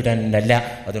ഞാൻ കണ്ടുകിട്ടാനല്ല,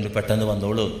 അതുകൊണ്ട് പെട്ടെന്ന്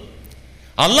വന്നോളൂ.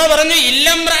 അള്ളാഹ് പറഞ്ഞു,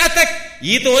 ഇല്ലംറഅതക്,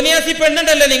 ഈ തോന്നിയാസി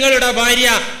പെണ്ണുണ്ടല്ലോ നിങ്ങളുടെ ഭാര്യ,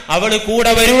 അവള്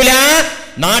കൂടെ വരൂല.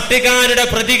 നാട്ടുകാരുടെ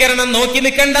പ്രതികരണം നോക്കി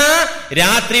നിൽക്കണ്ട.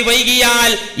 രാത്രി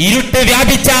വൈകിയാൽ, ഇരുട്ട്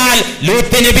വ്യാപിച്ചാൽ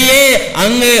ലൂത്ത് നബിയെ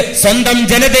അങ്ങ് സ്വന്തം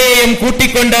ജനതയെയും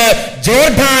കൂട്ടിക്കൊണ്ട്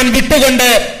ജോർദാൻ വിട്ടുകൊണ്ട്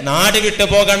നാട് വിട്ടു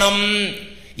പോകണം.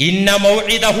 ഇന്ന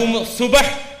മൗഇദഹും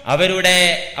സുബഹ്,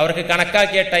 അവർക്ക്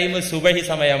കണക്കാക്കിയ ടൈം സുബഹി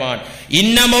സമയമാണ്.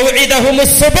 ഇന്ന മൗഇദഹും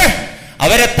സുബഹ്,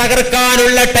 അവരെ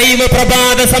തകർക്കാനുള്ള ടൈം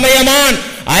പ്രഭാത സമയമാണ്.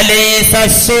 അലൈസ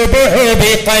സുബ്ഹു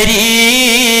ബിഖരീബ്,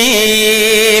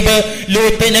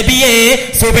 ലൂത്ത് നബിയെ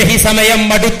സുബഹി സമയം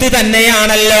അടുത്തു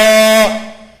തന്നെയാണല്ലോ.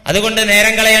 അതുകൊണ്ട്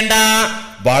നേരം കളയണ്ട,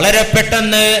 വളരെ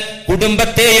പെട്ടെന്ന്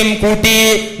കുടുംബത്തെയും കൂട്ടി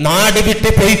നാട് വിട്ടു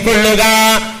പോയിക്കൊള്ളുക.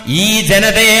 ഈ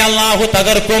ജനതയെ അല്ലാഹു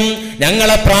തകർക്കും,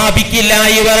 ഞങ്ങളെ പ്രാപിക്കില്ല.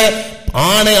 ഇവർ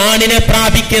ആണ് ആണിനെ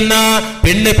പ്രാപിക്കുന്ന,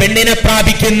 പെണ്ണ് പെണ്ണിനെ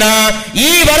പ്രാപിക്കുന്ന ഈ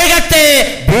വർഗത്തെ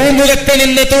ഭൂമുഖത്ത്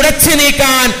നിന്ന് തുടച്ചു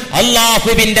നീക്കാൻ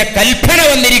അള്ളാഹുവിന്റെ കൽപ്പന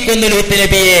വന്നിരിക്കുന്നു. ലൂത്ത്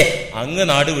നബിയെ അങ്ങ്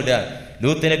നാട് വിടുക.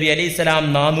 ലൂത്ത് നബി അലൈഹിസ്സലാം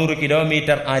 400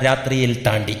 കിലോമീറ്റർ ആ രാത്രിയിൽ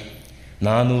താണ്ടി.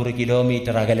 400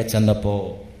 കിലോമീറ്റർ അകലെ ചെന്നപ്പോ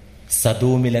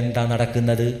സദൂമിൽ എന്താ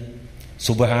നടക്കുന്നത്?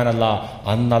 സുബ്ഹാനല്ലാഹ്,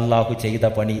 അന്ന് അല്ലാഹു ചെയ്ത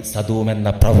പണി, സദൂം എന്ന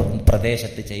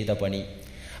പ്രദേശത്ത് ചെയ്ത പണി.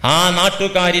 ആ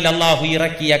നാട്ടുകാരിൽ അല്ലാഹു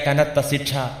ഇറക്കിയ കനത്ത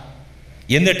ശിക്ഷ.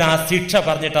 എന്നിട്ട് ആ ശിക്ഷ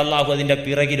പറഞ്ഞിട്ട് അല്ലാഹു അതിന്റെ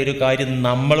പിറകിൽ ഒരു കാര്യം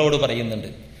നമ്മളോട് പറയുന്നുണ്ട്.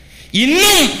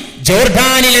 ഇന്നും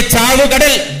ജോർദാനിലെ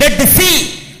ചാവുകടൽ, ഡെഡ് സീ,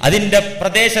 അതിന്റെ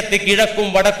പ്രദേശത്ത് കിഴക്കും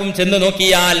വടക്കും ചെന്ന്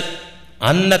നോക്കിയാൽ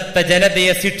അന്നത്തെ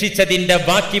ജനതയെ ശിക്ഷിച്ചതിന്റെ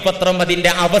ബാക്കി പത്രം,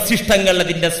 അതിന്റെ അവശിഷ്ടങ്ങൾ,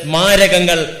 അതിന്റെ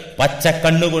സ്മാരകങ്ങൾ പച്ച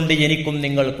കണ്ണുകൊണ്ട് എനിക്കും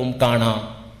നിങ്ങൾക്കും കാണാം.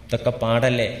 ഇതൊക്കെ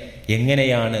പാടല്ലേ?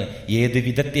 എങ്ങനെയാണ്, ഏത്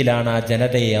വിധത്തിലാണ് ആ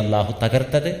ജനതയെ അല്ലാഹു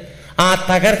തകർത്തത്? ആ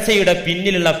തകർച്ചയുടെ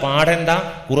പിന്നിലുള്ള പാടെന്താ?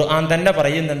 ഖുർആൻ തന്നെ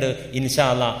പറയുന്നുണ്ട്. ഇൻഷാ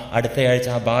അല്ലാഹ് അടുത്തയാഴ്ച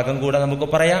ആ ഭാഗം കൂടെ നമുക്ക്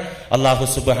പറയാം. അല്ലാഹു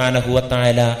സുബ്ഹാനഹു വ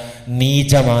തആല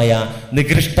നീചമായ,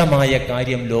 നികൃഷ്ടമായ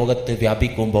കാര്യം ലോകത്ത്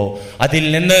വ്യാപിക്കുമ്പോൾ അതിൽ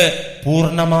നിന്ന്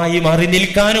പൂർണ്ണമായി മാറി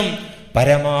നിൽക്കാനും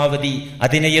പരമാവധി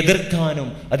അതിനെ എതിർക്കാനും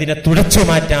അതിനെ തുടച്ചു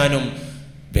മാറ്റാനും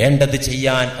വേണ്ടത്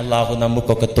ചെയ്യാൻ അല്ലാഹു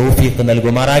നമുക്കൊക്കെ തൗഫീഖ്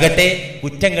നൽകുമാറാകട്ടെ.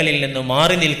 കുറ്റങ്ങളിൽ നിന്ന്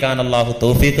മാറി നിൽക്കാൻ അല്ലാഹു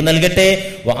തൗഫീഖ് നൽകട്ടെ.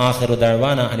 വ ആഖിറു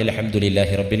ദഅവാനാ അനിൽ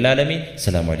ഹംദുലില്ലാഹി റബ്ബിൽ ആലമീൻ.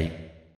 അസ്സലാമു അലൈക്കും.